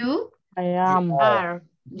 Okay. You. I am. Are.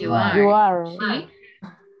 You are. You are.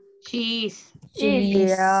 She. She is.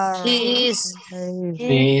 She are. She is.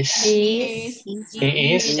 She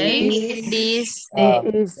is.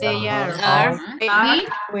 They are.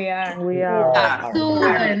 We are.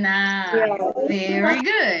 Super nice. Very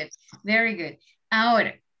good. Very good.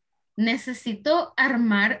 Ahora, necesito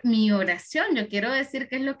armar mi oración. Yo quiero decir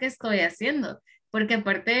qué es lo que estoy haciendo. Porque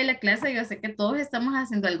aparte de la clase, yo sé que todos estamos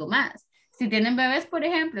haciendo algo más. Si tienen bebés, por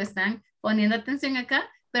ejemplo, están poniendo atención acá,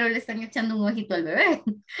 pero le están echando un ojito al bebé,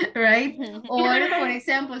 right? O, por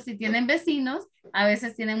ejemplo, si tienen vecinos, a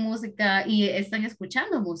veces tienen música y están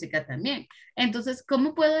escuchando música también. Entonces,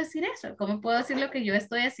 ¿cómo puedo decir eso? ¿Cómo puedo decir lo que yo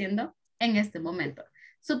estoy haciendo en este momento?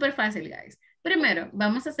 Súper fácil, guys. Primero,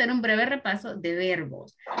 vamos a hacer un breve repaso de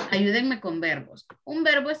verbos. Ayúdenme con verbos. Un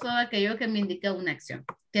verbo es todo aquello que me indica una acción.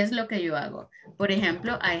 ¿Qué es lo que yo hago? Por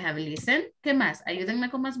ejemplo, I have listened. ¿Qué más? Ayúdenme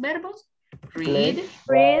con más verbos. Read.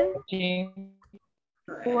 Read.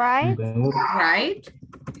 Write. Write.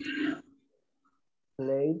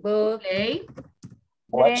 Play.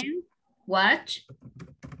 Watch.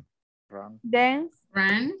 Dance.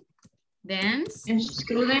 Run. Dance.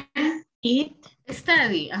 Eat.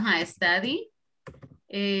 Study. Ajá, study.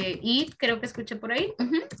 Eat, creo que escuché por ahí.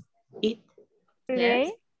 Eat.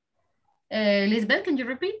 Play. Yes. Lisbeth, can you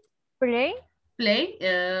repeat? Play. Play.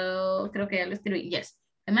 Creo que ya lo escribí. Yes.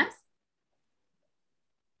 ¿Qué más?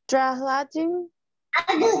 Translating.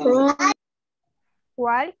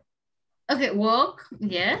 Walk. Okay, walk.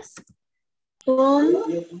 Yes.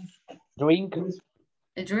 Drink.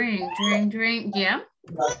 Drink. Yeah.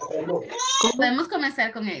 Podemos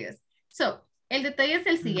comenzar con ellos. So, el detalle es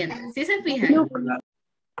el siguiente. Si se fijan.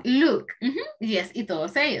 Look. Yes, y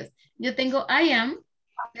todos ellos. Yo tengo I am,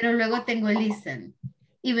 pero luego tengo listen.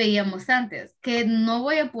 Y veíamos antes que no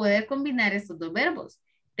voy a poder combinar estos dos verbos.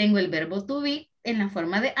 Tengo el verbo to be en la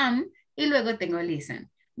forma de am y luego tengo listen.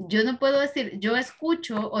 Yo no puedo decir yo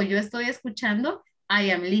escucho o yo estoy escuchando I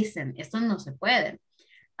am listen. Esto no se puede.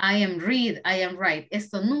 I am read, I am write.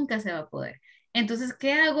 Esto nunca se va a poder. Entonces,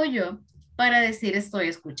 ¿qué hago yo para decir estoy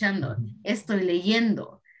escuchando? Estoy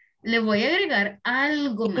leyendo. Le voy a agregar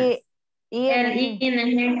algo más. Alguien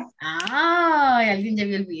ya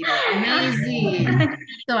vio el video. Amazing.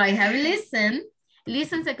 So I have listened.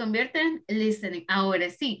 Listen se convierte en listening. Ahora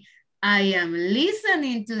sí. I am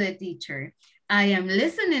listening to the teacher. I am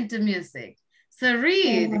listening to music. So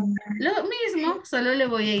read. Lo mismo, solo le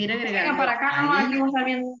voy a ir agregando. Venga para acá, no, aquí vamos a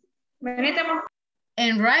ver. Venite, mamá.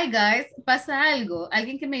 En write, guys, pasa algo.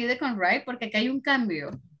 Alguien que me ayude con write porque acá hay un cambio.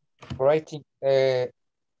 Writing.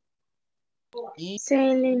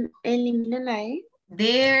 Se elimina la E.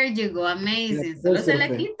 There you go, amazing. Solo se la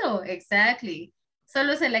quito, exactly.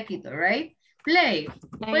 Solo se la quito, right? Play,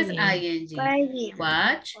 pues ing.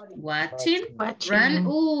 Watch, watching, run.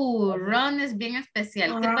 Run es bien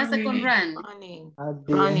especial. ¿Qué pasa con run?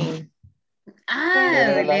 Running.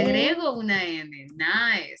 Le agrego una N.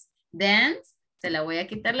 Nice. Dance, se la voy a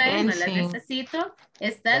quitar la E, no la necesito.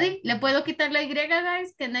 Study, ¿le puedo quitar la Y,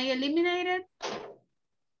 guys? Can I eliminate it?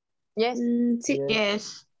 Yes. Sí.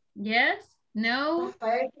 Yes. Yes. No.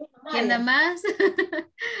 ¿Quién da más?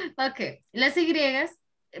 Ok. Las Y,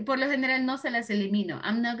 por lo general, no se las elimino.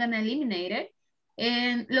 I'm not gonna eliminate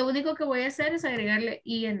it. Lo único que voy a hacer es agregarle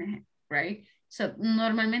ing, right? So,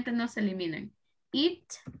 normalmente no se eliminan. Eat,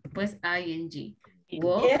 pues ing.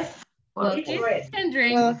 Walk, walking, and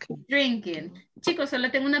drink, drinking. Chicos, solo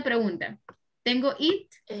tengo una pregunta. Tengo eat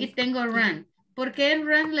y tengo run. ¿Por qué el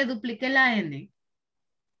run le dupliqué la N?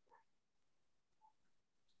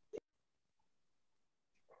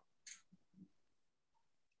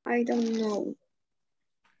 I don't know.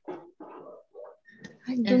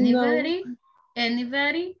 Anybody?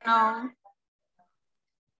 Anybody? No.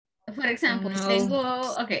 For example, tengo,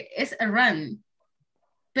 ok, es a run,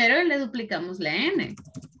 pero le duplicamos la N.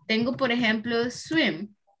 Tengo, por ejemplo,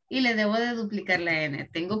 swim y le debo de duplicar la N.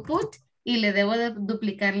 Tengo put y le debo de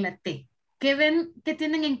duplicar la T. ¿Qué ven? ¿Qué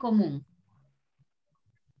tienen en común?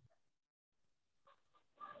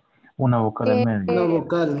 Una vocal en medio. Una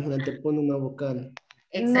vocal, le antepone una vocal.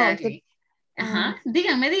 Exactly. Ajá.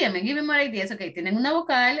 Díganme, give me more ideas. Ok, tienen una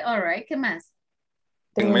vocal, all right, ¿qué más?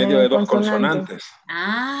 En medio de dos consonantes.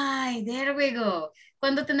 Ay, there we go.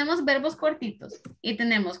 Cuando tenemos verbos cortitos y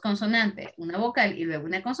tenemos consonante, una vocal y luego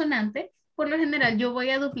una consonante, por lo general yo voy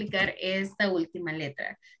a duplicar esta última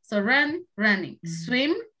letra. So run, running.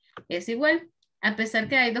 Swim es igual. A pesar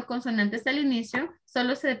que hay dos consonantes al inicio,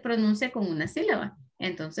 solo se pronuncia con una sílaba.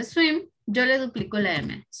 Entonces swim, yo le duplico la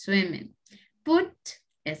M. Swimming. Put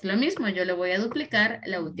es lo mismo. Yo le voy a duplicar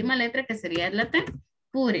la última letra que sería la T.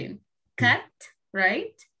 Putting. Cut.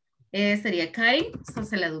 Right? Sería cutting, so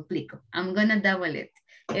se la duplico. I'm gonna double it.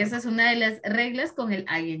 Esa es una de las reglas con el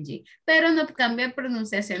ing, pero no cambia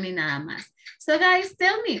pronunciación ni nada más. So guys,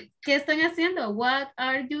 tell me, ¿qué están haciendo? What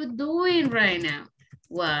are you doing right now?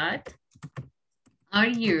 What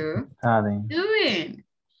are you doing?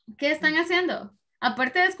 ¿Qué están haciendo?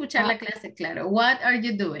 Aparte de escuchar la clase, claro. What are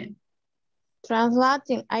you doing?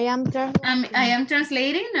 Translating. I am translating. I am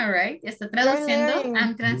translating, all right. Está traduciendo.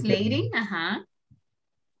 I'm translating, ajá.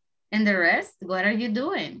 And the rest, what are you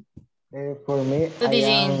doing? For me, I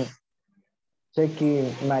am checking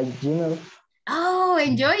my dinner. Oh,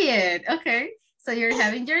 enjoy it. Okay. So you're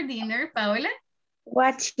having your dinner, Paola?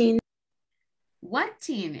 Watching.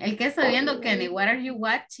 Watching. El que está viendo, Kenny, what are you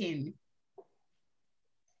watching?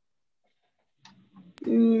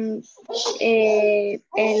 El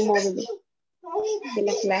módulo de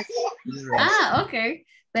la clase. Ah, okay.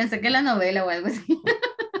 Pensé que la novela o algo así.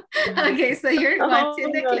 Okay, so you're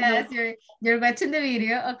watching the class, you're watching the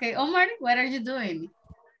video. Okay, Omar, what are you doing?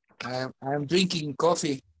 I'm drinking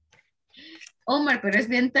coffee. Omar, pero es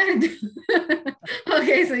bien tarde.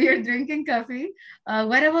 Okay, so you're drinking coffee.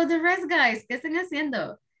 What about the rest, guys? ¿Qué están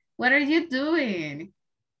haciendo? What are you doing?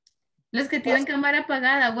 Los que tienen cámara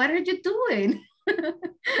apagada, what are you doing?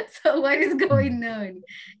 So what is going on?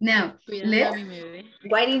 Now, let's...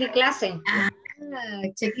 Waiting the class.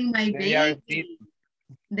 Checking my baby.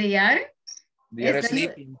 They are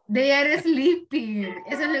sleeping. They are sleeping.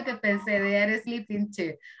 Eso es lo que pensé. They are sleeping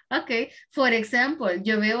too. Okay. For example,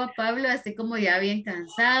 yo veo a Pablo así como ya bien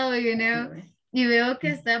cansado, you know, y veo que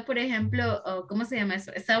está, por ejemplo, ¿cómo se llama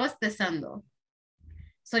eso? Está bostezando.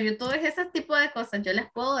 So yo todo ese tipo de cosas yo las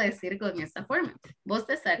puedo decir con esta forma.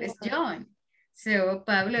 Bostezar es yawn. So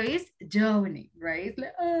Pablo is yawning, right?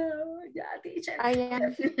 Like, oh, yeah, teacher.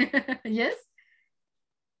 Yes?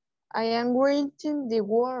 I am writing the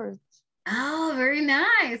words. Oh, very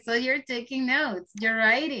nice. So you're taking notes, you're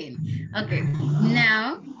writing. Okay,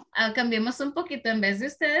 now cambiemos un poquito en vez de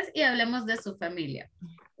ustedes y hablemos de su familia.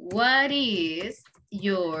 What is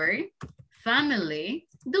your family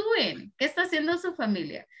doing? ¿Qué está haciendo su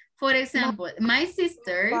familia? For example, my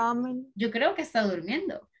sister, yo creo que está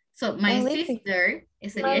durmiendo. So my sister,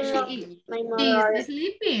 sería she is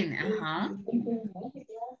sleeping.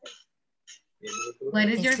 What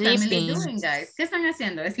is your family doing, guys? ¿Qué están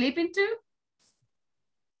haciendo? ¿Sleeping too?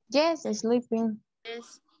 Yes, sleeping.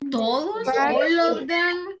 Yes. ¿Todos? All of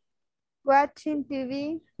them? Watching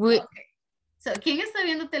TV. Okay. So, ¿quién está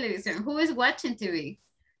viendo televisión? Who is watching TV?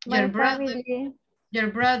 My Your brother, family.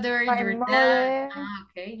 your brother, My your mother. dad.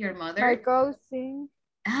 Okay, your mother. My cousin.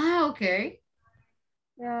 Okay.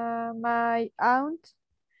 My aunt.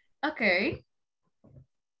 Okay.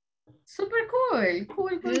 Super cool.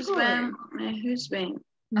 Cool. My husband.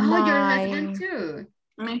 Oh, your husband too.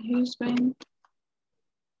 My husband.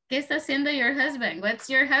 ¿Qué está haciendo your husband? What's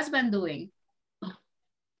your husband doing?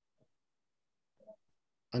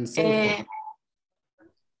 Estudiando.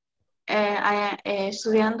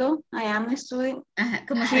 I am studying.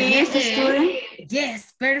 ¿Cómo se He is studying.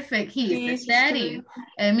 Yes, perfect. He is studying.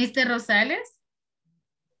 Mr. Rosales?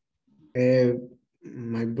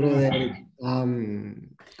 My brother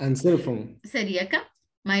and cell phone. Sería acá.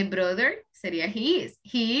 My brother sería he is.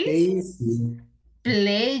 He is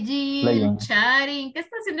Is playing, chatting. ¿Qué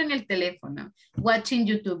está haciendo en el teléfono? Watching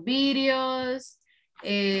YouTube videos.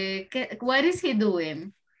 What is he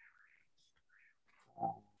doing?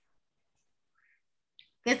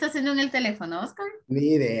 ¿Qué está haciendo en el teléfono, Oscar?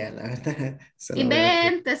 ni idea, la verdad. Solo veo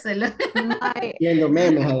Invénteselo. viendo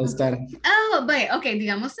memes a estar. Oh, but, ok,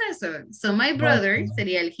 digamos eso. So my brother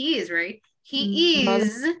sería el he is, right? He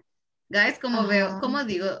is, guys, como veo, como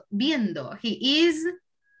digo, viendo. He is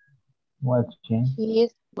Watching. He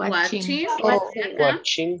is watching.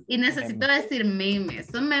 Watching. Y necesito decir memes.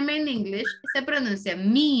 So meme en English se pronuncia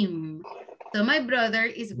meme. So my brother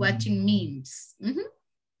is watching memes.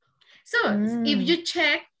 So if you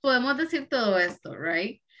check, podemos decir todo esto,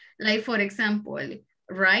 right? Like for example,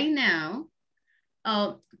 right now,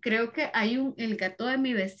 creo que hay el gato de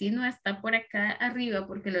mi vecino está por acá arriba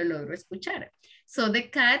porque lo logro escuchar. So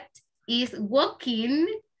the cat is walking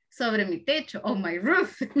sobre mi techo, on my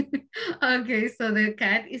roof. Okay, so the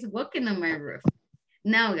cat is walking on my roof.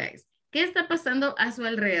 Now, guys, ¿qué está pasando a su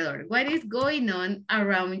alrededor? What is going on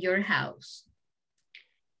around your house?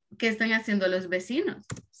 ¿Qué están haciendo los vecinos?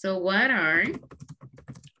 So what are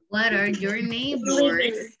your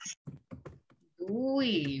neighbors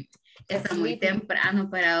doing? Está muy temprano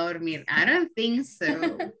para dormir. I don't think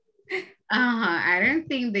so. I don't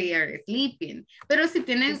think they are sleeping. Pero si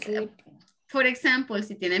tienen, for example,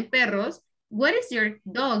 si tienen perros, what is your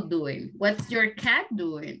dog doing? What's your cat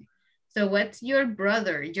doing? So what's your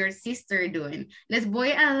brother, your sister doing? Les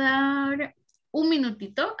voy a dar un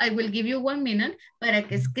minutito. I will give you 1 minute para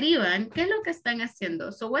que escriban qué es lo que están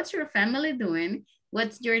haciendo. So what's your family doing?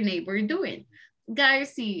 What's your neighbor doing?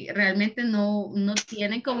 Guys, si realmente no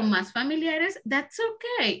tienen como más familiares, that's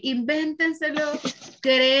okay. Invéntenselo,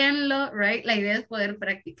 créenlo, right? La idea es poder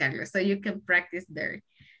practicarlo. So you can practice there.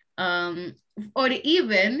 Or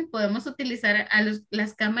even podemos utilizar a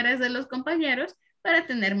las cámaras de los compañeros para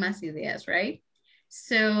tener más ideas, right?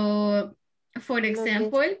 So, for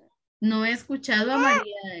example, no he escuchado a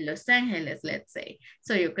María de Los Ángeles, let's say.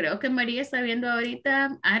 So, yo creo que María está viendo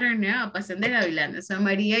ahorita, I don't know, Pasión de Gavilanes. So,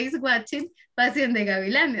 María is watching Pasión de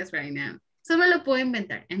Gavilanes right now. So, me lo puedo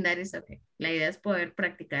inventar, and that is okay. La idea es poder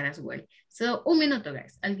practicar as well. So, 1 minuto,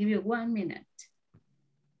 guys. I'll give you 1 minute.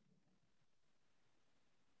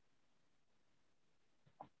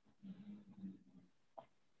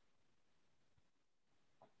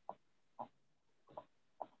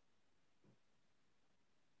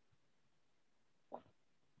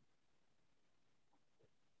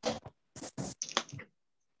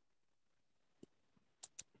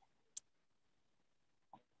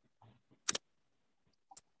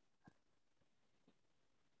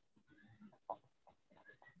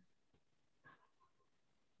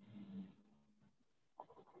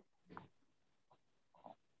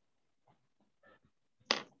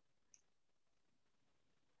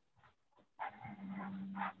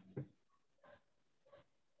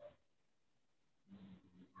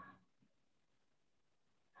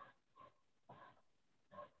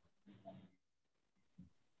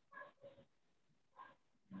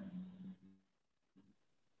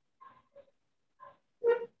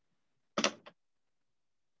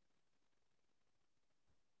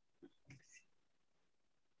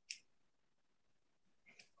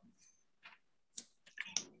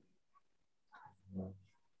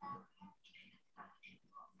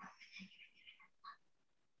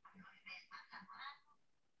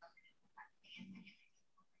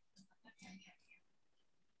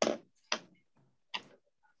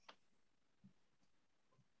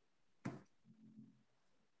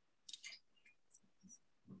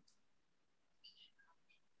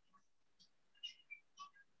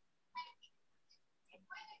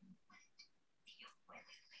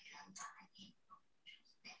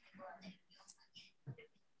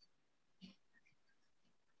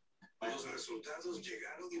 Los resultados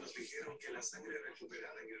llegaron y nos dijeron que la sangre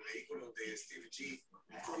recuperada en el vehículo de Steve G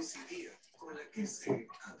coincidía con la que se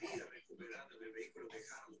había recuperado en el vehículo de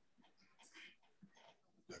Harley.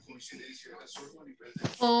 La coincidencia era solo a nivel de...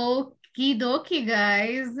 Okidoki,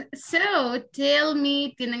 guys. So, tell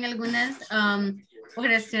me, ¿tienen algunas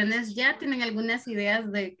oraciones ya? ¿Tienen algunas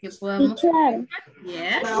ideas de que podamos... Teacher.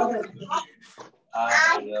 Yes.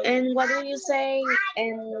 And what do you say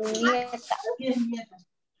en nieta?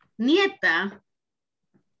 Nieta.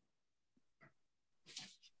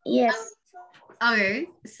 Yes. Okay,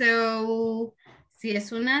 so, si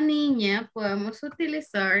es una niña, podemos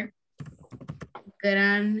utilizar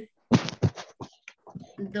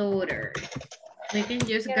granddaughter. We can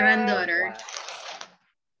use granddaughter.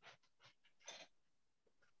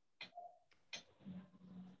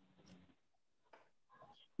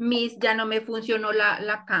 Miss, ya no me funcionó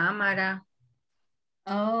la cámara.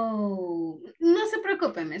 Oh, no se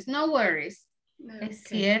preocupe, Miss, no worries. Okay. Es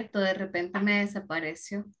cierto, de repente me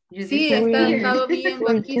desapareció. You Sí, he estado viendo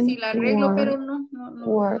aquí si la arreglo, pero no.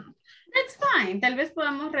 That's fine. Tal vez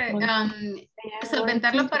podamos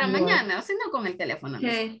solventarlo para mañana, o si no con el teléfono.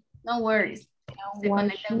 Okay. No worries. Se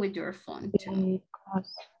conecta with your phone too.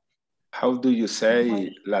 How do you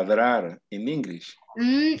say ladrar in English?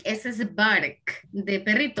 Ese es bark, de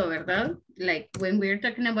perrito, ¿verdad? Like when we're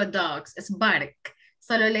talking about dogs, es bark.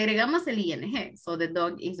 Solo le agregamos el ing, so the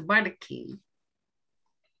dog is barking.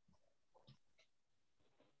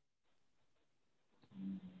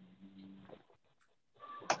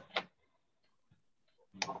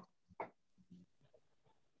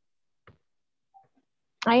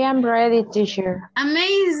 I am ready, teacher.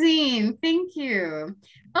 Amazing, thank you.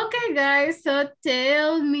 Okay, guys, so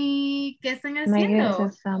tell me, ¿qué están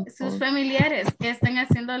haciendo? Sus familiares, ¿qué están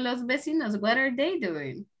haciendo los vecinos? What are they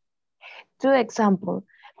doing? Two examples.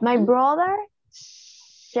 My brother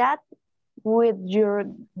chat with your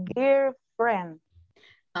girlfriend.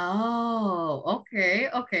 Oh, okay,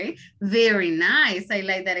 okay. Very nice. I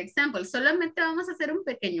like that example. Solamente vamos a hacer un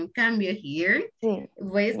pequeño cambio here. Sí.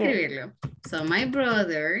 Voy a escribirlo. So, my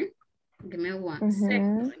brother, give me one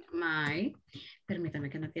second. Permítame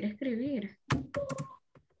que no quiero escribir.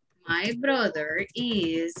 My brother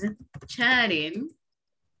is chatting.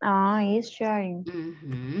 He's chatting.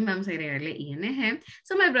 Vamos a agregarle ing.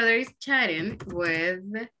 So, my brother is chatting with...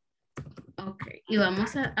 Ok, y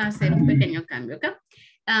vamos a hacer un pequeño cambio acá.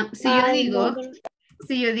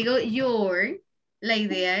 Si yo digo your, la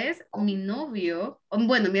idea es mi novio,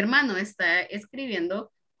 bueno, mi hermano está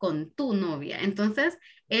escribiendo con tu novia. Entonces,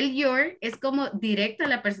 el your es como directo a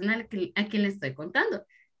la persona a quien le estoy contando.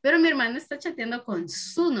 Pero mi hermano está chateando con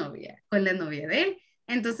su novia, con la novia de él.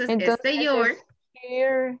 Entonces este your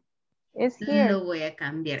es here. Lo voy a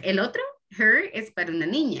cambiar. El otro, her, es para una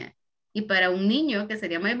niña. Y para un niño, que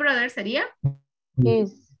sería my brother, sería...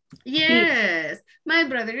 His. Yes. My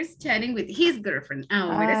brother is chatting with his girlfriend.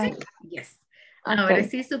 Ahora sí. Yes. Okay. Ahora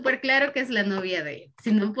sí, súper claro que es la novia de él.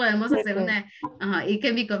 Si no, podemos hacer una... it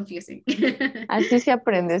can be confusing. Así se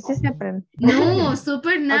aprende, así se aprende. No,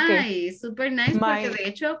 super nice. Okay. Super nice, porque de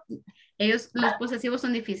hecho, ellos, los posesivos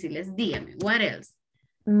son difíciles. Dígame, what else?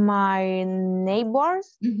 My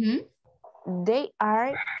neighbors, they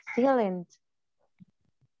are silent.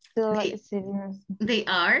 They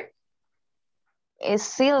are? Es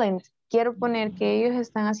silent. Quiero poner que ellos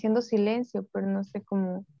están haciendo silencio, pero no sé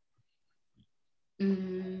cómo.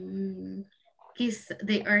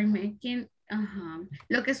 They are making...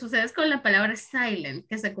 Lo que sucede es con la palabra silent,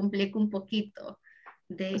 que se complica un poquito.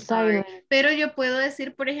 They are. Pero yo puedo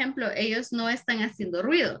decir, por ejemplo, ellos no están haciendo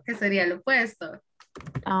ruido, que sería lo opuesto.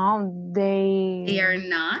 They are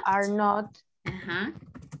not. Are not.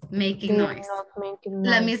 Making noise.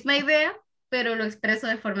 La misma idea, pero lo expreso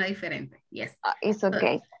de forma diferente. Yes. It's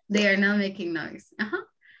okay. So, they are not making noise.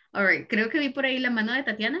 All right. Creo que vi por ahí la mano de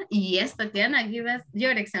Tatiana. Yes, Tatiana, give us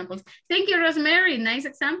your examples. Thank you, Rosemary. Nice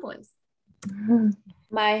examples.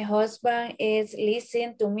 My husband is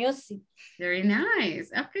listening to music. Very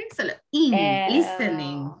nice. Okay, so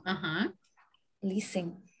listening.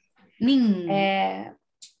 Listen.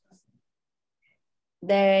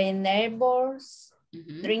 The neighbors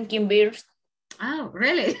drinking beers. Oh,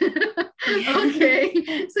 really?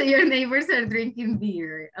 Okay, so your neighbors are drinking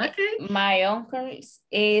beer. Okay. My uncle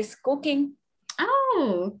is cooking.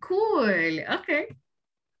 Oh, cool. Okay.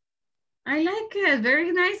 I like it.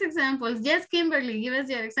 Very nice examples. Yes, Kimberly, give us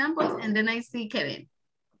your examples, and then I see Kevin.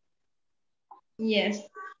 Yes.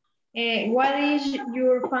 What is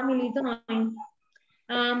your family doing?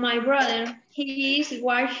 My brother, he is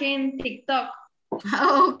watching TikTok.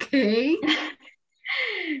 Okay.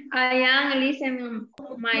 I am listening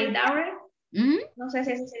to my daughter. No sé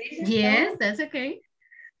si se dice. Yes, that's okay.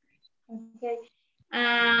 Okay.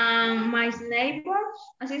 My neighbors,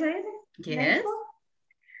 ¿así se dice? Yes.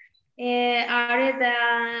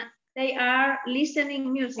 They are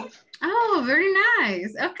listening music. Oh, very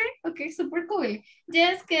nice. Okay, okay, super cool.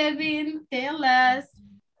 Yes, Kevin, tell us.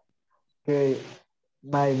 Okay,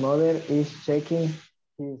 my mother is checking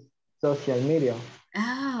his social media.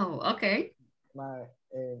 Oh, okay. My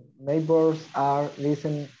neighbors are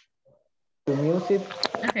listening to music.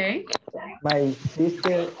 Okay. My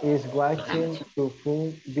sister is watching two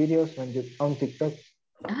fun videos on TikTok.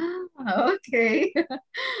 Ah, okay.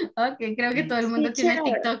 Okay, creo que todo el mundo tiene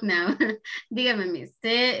TikTok now. Dígame, Miss,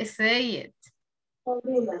 say it.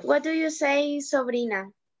 What do you say, sobrina?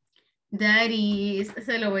 That is,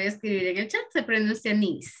 se lo voy a escribir en el chat, se pronuncia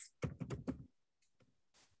niece.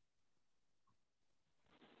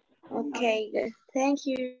 Okay, good. Thank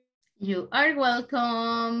you. You are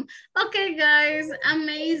welcome. Okay, guys,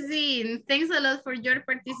 amazing. Thanks a lot for your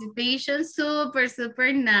participation. Super,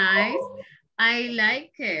 super nice. I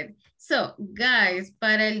like it. So, guys,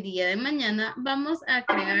 para el día de mañana vamos a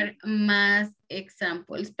crear más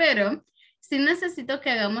examples, pero sí necesito que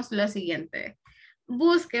hagamos lo siguiente.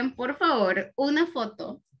 Busquen, por favor, una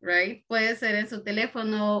foto, right? Puede ser en su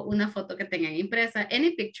teléfono, una foto que tengan impresa,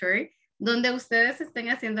 any picture, donde ustedes estén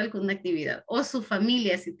haciendo alguna actividad o su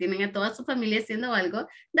familia, si tienen a toda su familia haciendo algo,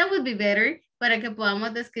 that would be better para que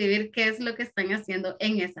podamos describir qué es lo que están haciendo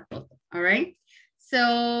en esa foto, all right?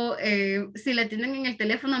 So, si la tienen en el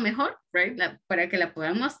teléfono mejor, right? Para que la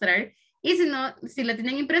puedan mostrar. Y si no, si la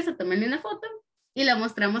tienen impresa, tómenle una foto y la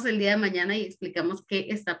mostramos el día de mañana y explicamos qué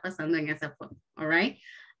está pasando en esa foto, all right?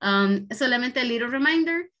 Solamente a little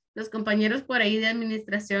reminder, los compañeros por ahí de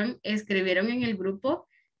administración escribieron en el grupo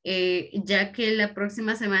ya que la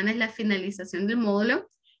próxima semana es la finalización del módulo,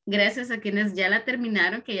 gracias a quienes ya la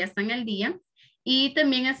terminaron, que ya están al día, y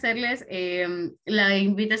también hacerles la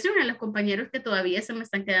invitación a los compañeros que todavía se me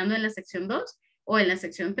están quedando en la sección 2 o en la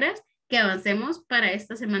sección 3, que avancemos para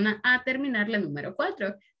esta semana a terminar la número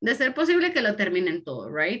 4, de ser posible que lo terminen todo,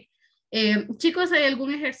 right? Chicos, ¿hay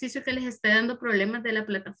algún ejercicio que les esté dando problemas de la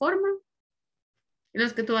plataforma?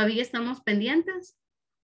 Los que todavía estamos pendientes.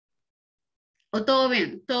 ¿O todo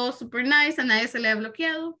bien? ¿Todo super nice? ¿A nadie se le ha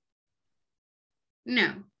bloqueado?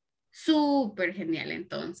 No. Súper genial,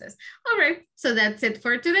 entonces. All right. So that's it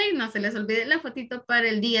for today. No se les olvide la fotito para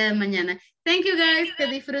el día de mañana. Thank you, guys. Que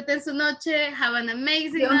disfruten su noche. Have an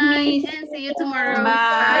amazing night. And see you tomorrow. Bye.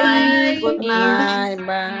 Bye. Good night.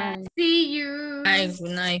 Bye. See you. Bye.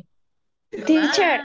 Good night. Teacher.